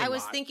just, I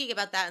was thinking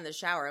about that in the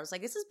shower. I was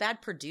like, this is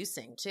bad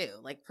producing too.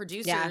 Like,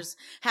 producers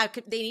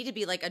they need to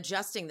be like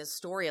adjusting the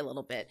story a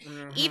little bit.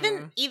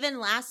 Even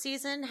last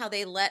season, how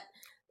they let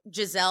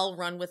Giselle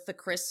run with the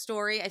Chris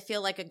story. I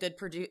feel like a good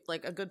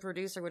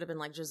producer would have been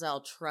like,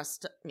 Giselle,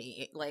 trust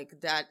me.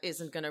 Like, that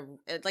isn't gonna,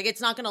 like,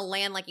 it's not gonna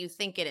land like you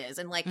think it is,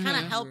 and like kind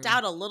of helped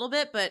out a little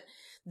bit. But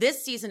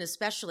this season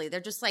especially, they're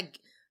just like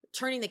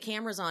turning the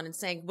cameras on and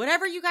saying,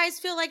 whatever you guys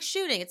feel like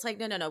shooting. It's like,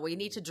 no, we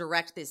need to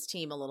direct this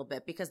team a little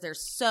bit because they're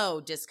so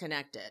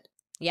disconnected.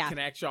 Yeah. Can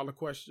I ask y'all a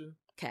question?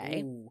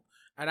 Okay. Ooh.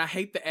 And I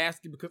hate to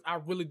ask you because I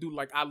really do,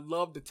 like, I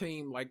love the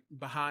team, like,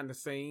 behind the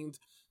scenes,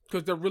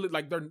 because they're really,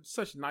 like, they're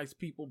such nice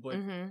people, but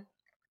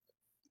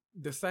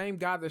the same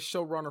guy that's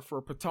showrunner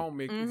for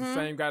Potomac is the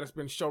same guy that's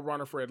been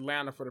showrunner for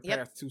Atlanta for the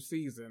past 2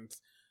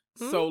 seasons.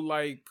 So,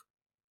 like,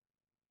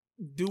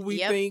 do we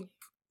think,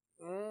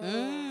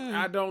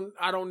 I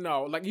don't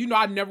know. Like, you know,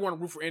 I never want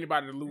to root for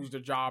anybody to lose their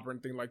job or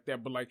anything like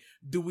that. But like,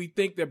 do we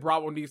think that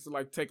Bravo needs to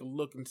like take a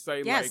look and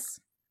say like,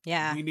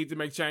 we need to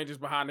make changes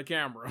behind the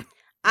camera?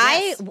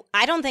 I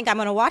don't think I'm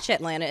going to watch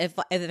Atlanta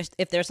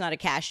if there's not a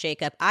cast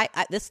shakeup. I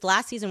this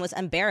last season was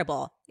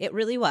unbearable. It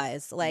really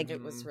was. Like,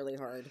 it was really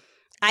hard.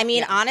 I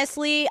mean,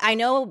 honestly, I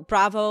know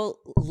Bravo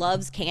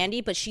loves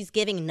Candy, but she's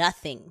giving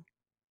nothing.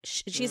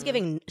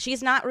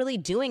 She's not really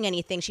doing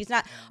anything. She's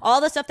not,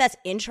 all the stuff that's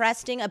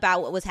interesting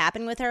about what was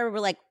happening with her. We're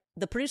like,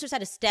 the producers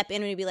had to step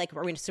in and be like,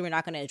 we're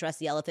not going to address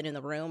the elephant in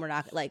the room. We're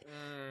not like,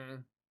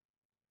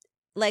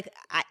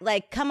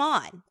 come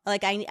on.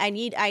 Like, I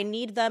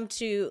need them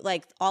to,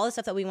 like, all the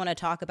stuff that we want to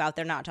talk about,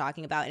 they're not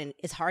talking about. And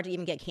it's hard to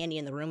even get Candy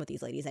in the room with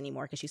these ladies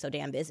anymore because she's so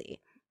damn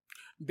busy.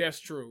 That's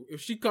true.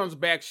 If she comes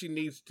back, same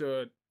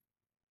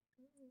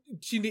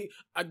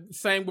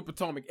with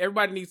Potomac.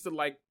 Everybody needs to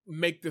like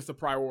make this a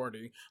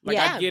priority. Like,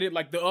 I get it.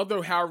 Like, the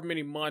other however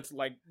many months,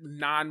 like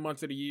 9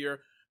 months of the year,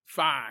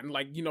 fine.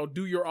 Like, you know,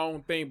 do your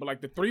own thing. But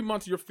like the 3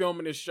 months you're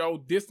filming this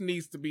show, this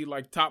needs to be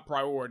like top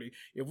priority.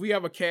 If we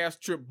have a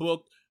cast trip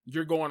booked,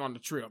 you're going on the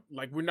trip.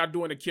 Like, we're not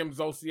doing a Kim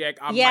Zolciak.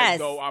 I might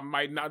go, I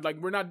might not. Like,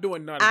 we're not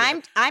doing none of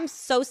that. I'm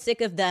so sick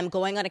of them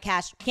going on a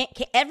cast.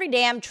 Every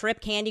damn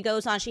trip Candy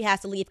goes on, she has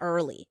to leave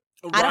early.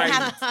 Right.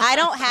 I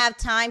don't have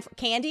time for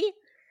Candy.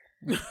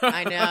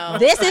 I know.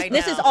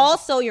 This is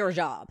also your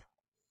job.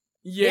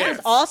 Yes. This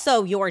is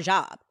also your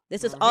job.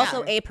 This is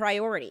also a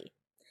priority.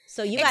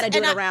 So you got to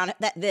do it around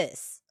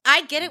this.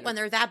 I get it when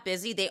they're that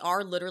busy. They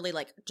are literally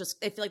like,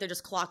 I feel like they're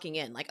just clocking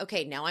in. Like,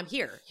 okay, now I'm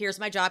here. Here's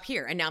my job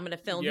here. And now I'm going to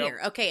film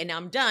here. Okay, and now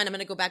I'm done. I'm going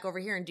to go back over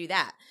here and do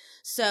that.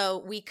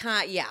 So we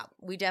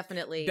we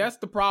definitely. That's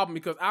the problem,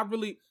 because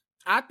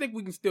I think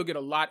we can still get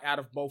a lot out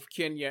of both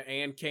Kenya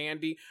and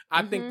Candy.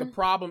 I think the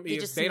problem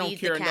is they don't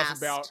care enough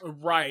about,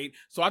 right.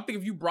 So I think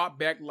if you brought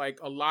back like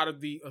a lot of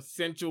the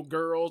essential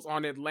girls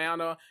on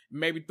Atlanta,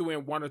 maybe threw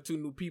in 1 or 2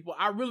 new people,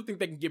 I really think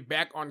they can get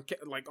back on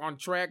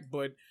track.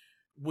 But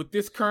with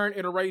this current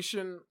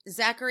iteration,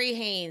 Zachary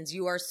Haynes,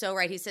 you are so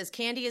right. He says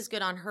Candy is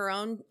good on her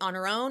own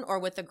or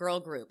with the girl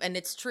group. And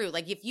it's true.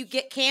 Like, if you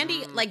get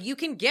Candy, like, you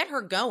can get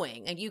her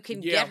going and you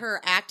can get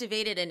her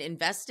activated and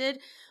invested.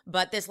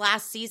 But this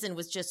last season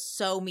was just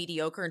so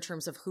mediocre in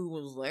terms of who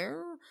was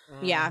there.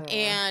 Yeah.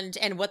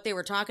 And what they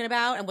were talking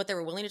about and what they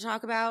were willing to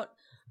talk about.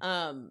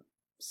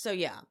 So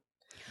yeah.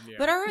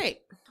 But all right.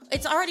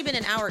 It's already been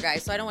an hour,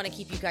 guys, so I don't want to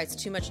keep you guys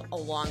too much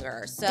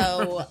longer.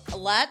 So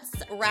let's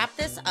wrap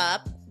this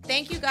up.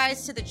 Thank you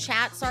guys to the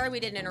chat. Sorry we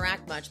didn't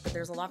interact much, but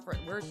there's a lot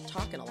we're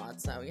talking a lot,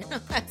 so you know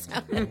that's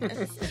how it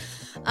is.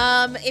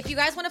 If you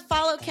guys want to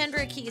follow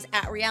Kendrick, he's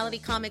at Reality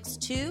Comics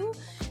 2.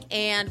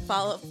 And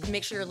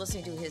make sure you're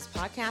listening to his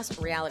podcast,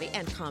 Reality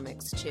and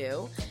Comics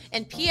 2.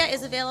 And Pia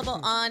is available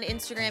on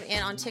Instagram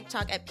and on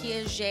TikTok at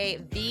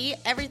PiaJV.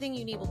 Everything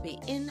you need will be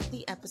in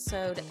the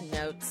episode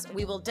notes.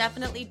 We will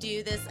definitely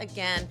do this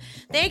again.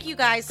 Thank you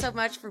guys so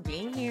much for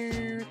being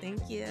here.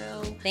 Thank you.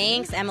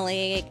 Thanks,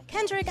 Emily.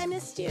 Kendrick, I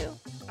missed you.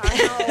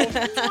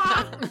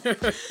 I know.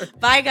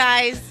 Bye,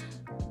 guys.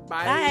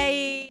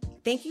 Bye. Bye.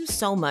 Thank you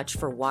so much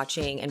for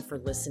watching and for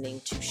listening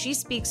to She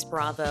Speaks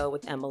Bravo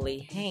with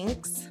Emily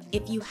Hanks.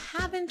 If you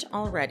haven't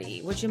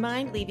already, would you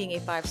mind leaving a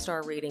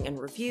 5-star rating and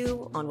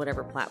review on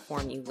whatever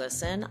platform you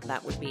listen?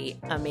 That would be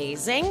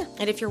amazing.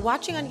 And if you're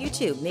watching on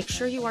YouTube, make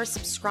sure you are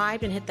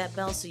subscribed and hit that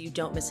bell so you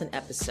don't miss an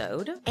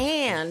episode.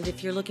 And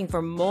if you're looking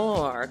for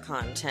more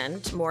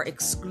content, more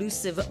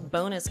exclusive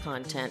bonus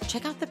content,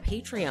 check out the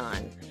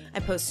Patreon. I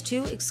post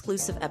 2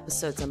 exclusive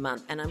episodes a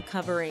month, and I'm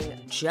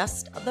covering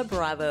just the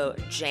Bravo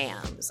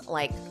jams,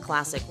 like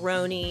Classic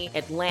Roni,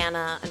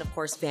 Atlanta, and of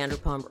course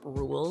Vanderpump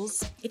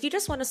Rules. If you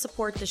just want to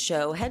support the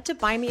show, head to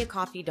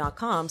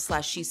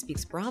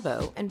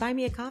buymeacoffee.com/SheSpeaksBravo and buy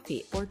me a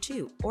coffee, or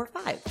 2 or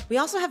 5. We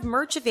also have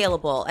merch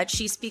available at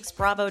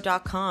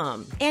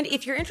SheSpeaksBravo.com. And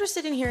if you're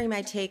interested in hearing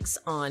my takes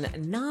on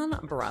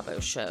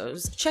non-Bravo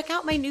shows, check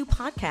out my new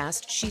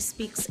podcast, She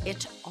Speaks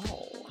It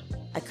All.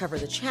 I cover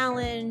The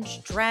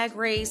Challenge, Drag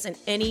Race, and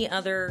any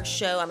other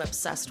show I'm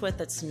obsessed with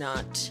that's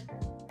not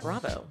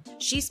Bravo.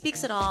 She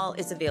Speaks It All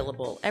is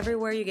available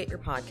everywhere you get your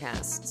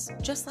podcasts,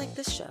 just like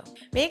this show.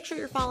 Make sure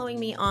you're following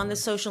me on the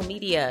social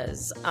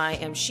medias. I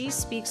am She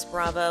Speaks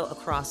Bravo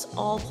across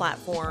all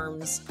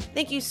platforms.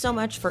 Thank you so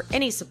much for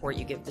any support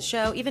you give the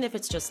show, even if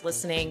it's just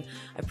listening.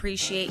 I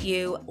appreciate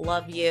you,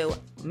 love you,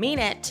 mean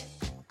it.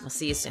 I'll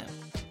see you soon.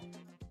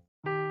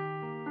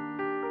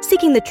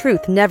 Seeking the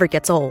truth never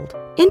gets old.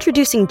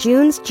 Introducing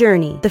June's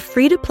Journey, the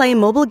free-to-play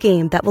mobile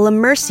game that will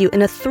immerse you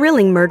in a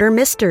thrilling murder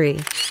mystery.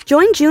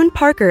 Join June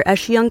Parker as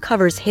she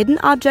uncovers hidden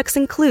objects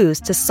and clues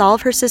to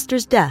solve her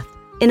sister's death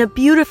in a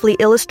beautifully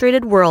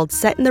illustrated world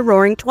set in the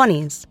Roaring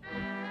 20s.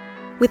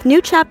 With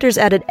new chapters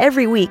added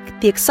every week,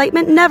 the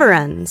excitement never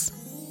ends.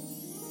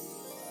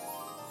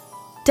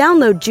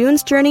 Download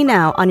June's Journey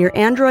now on your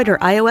Android or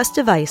iOS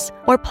device,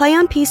 or play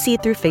on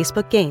PC through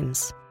Facebook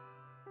Games.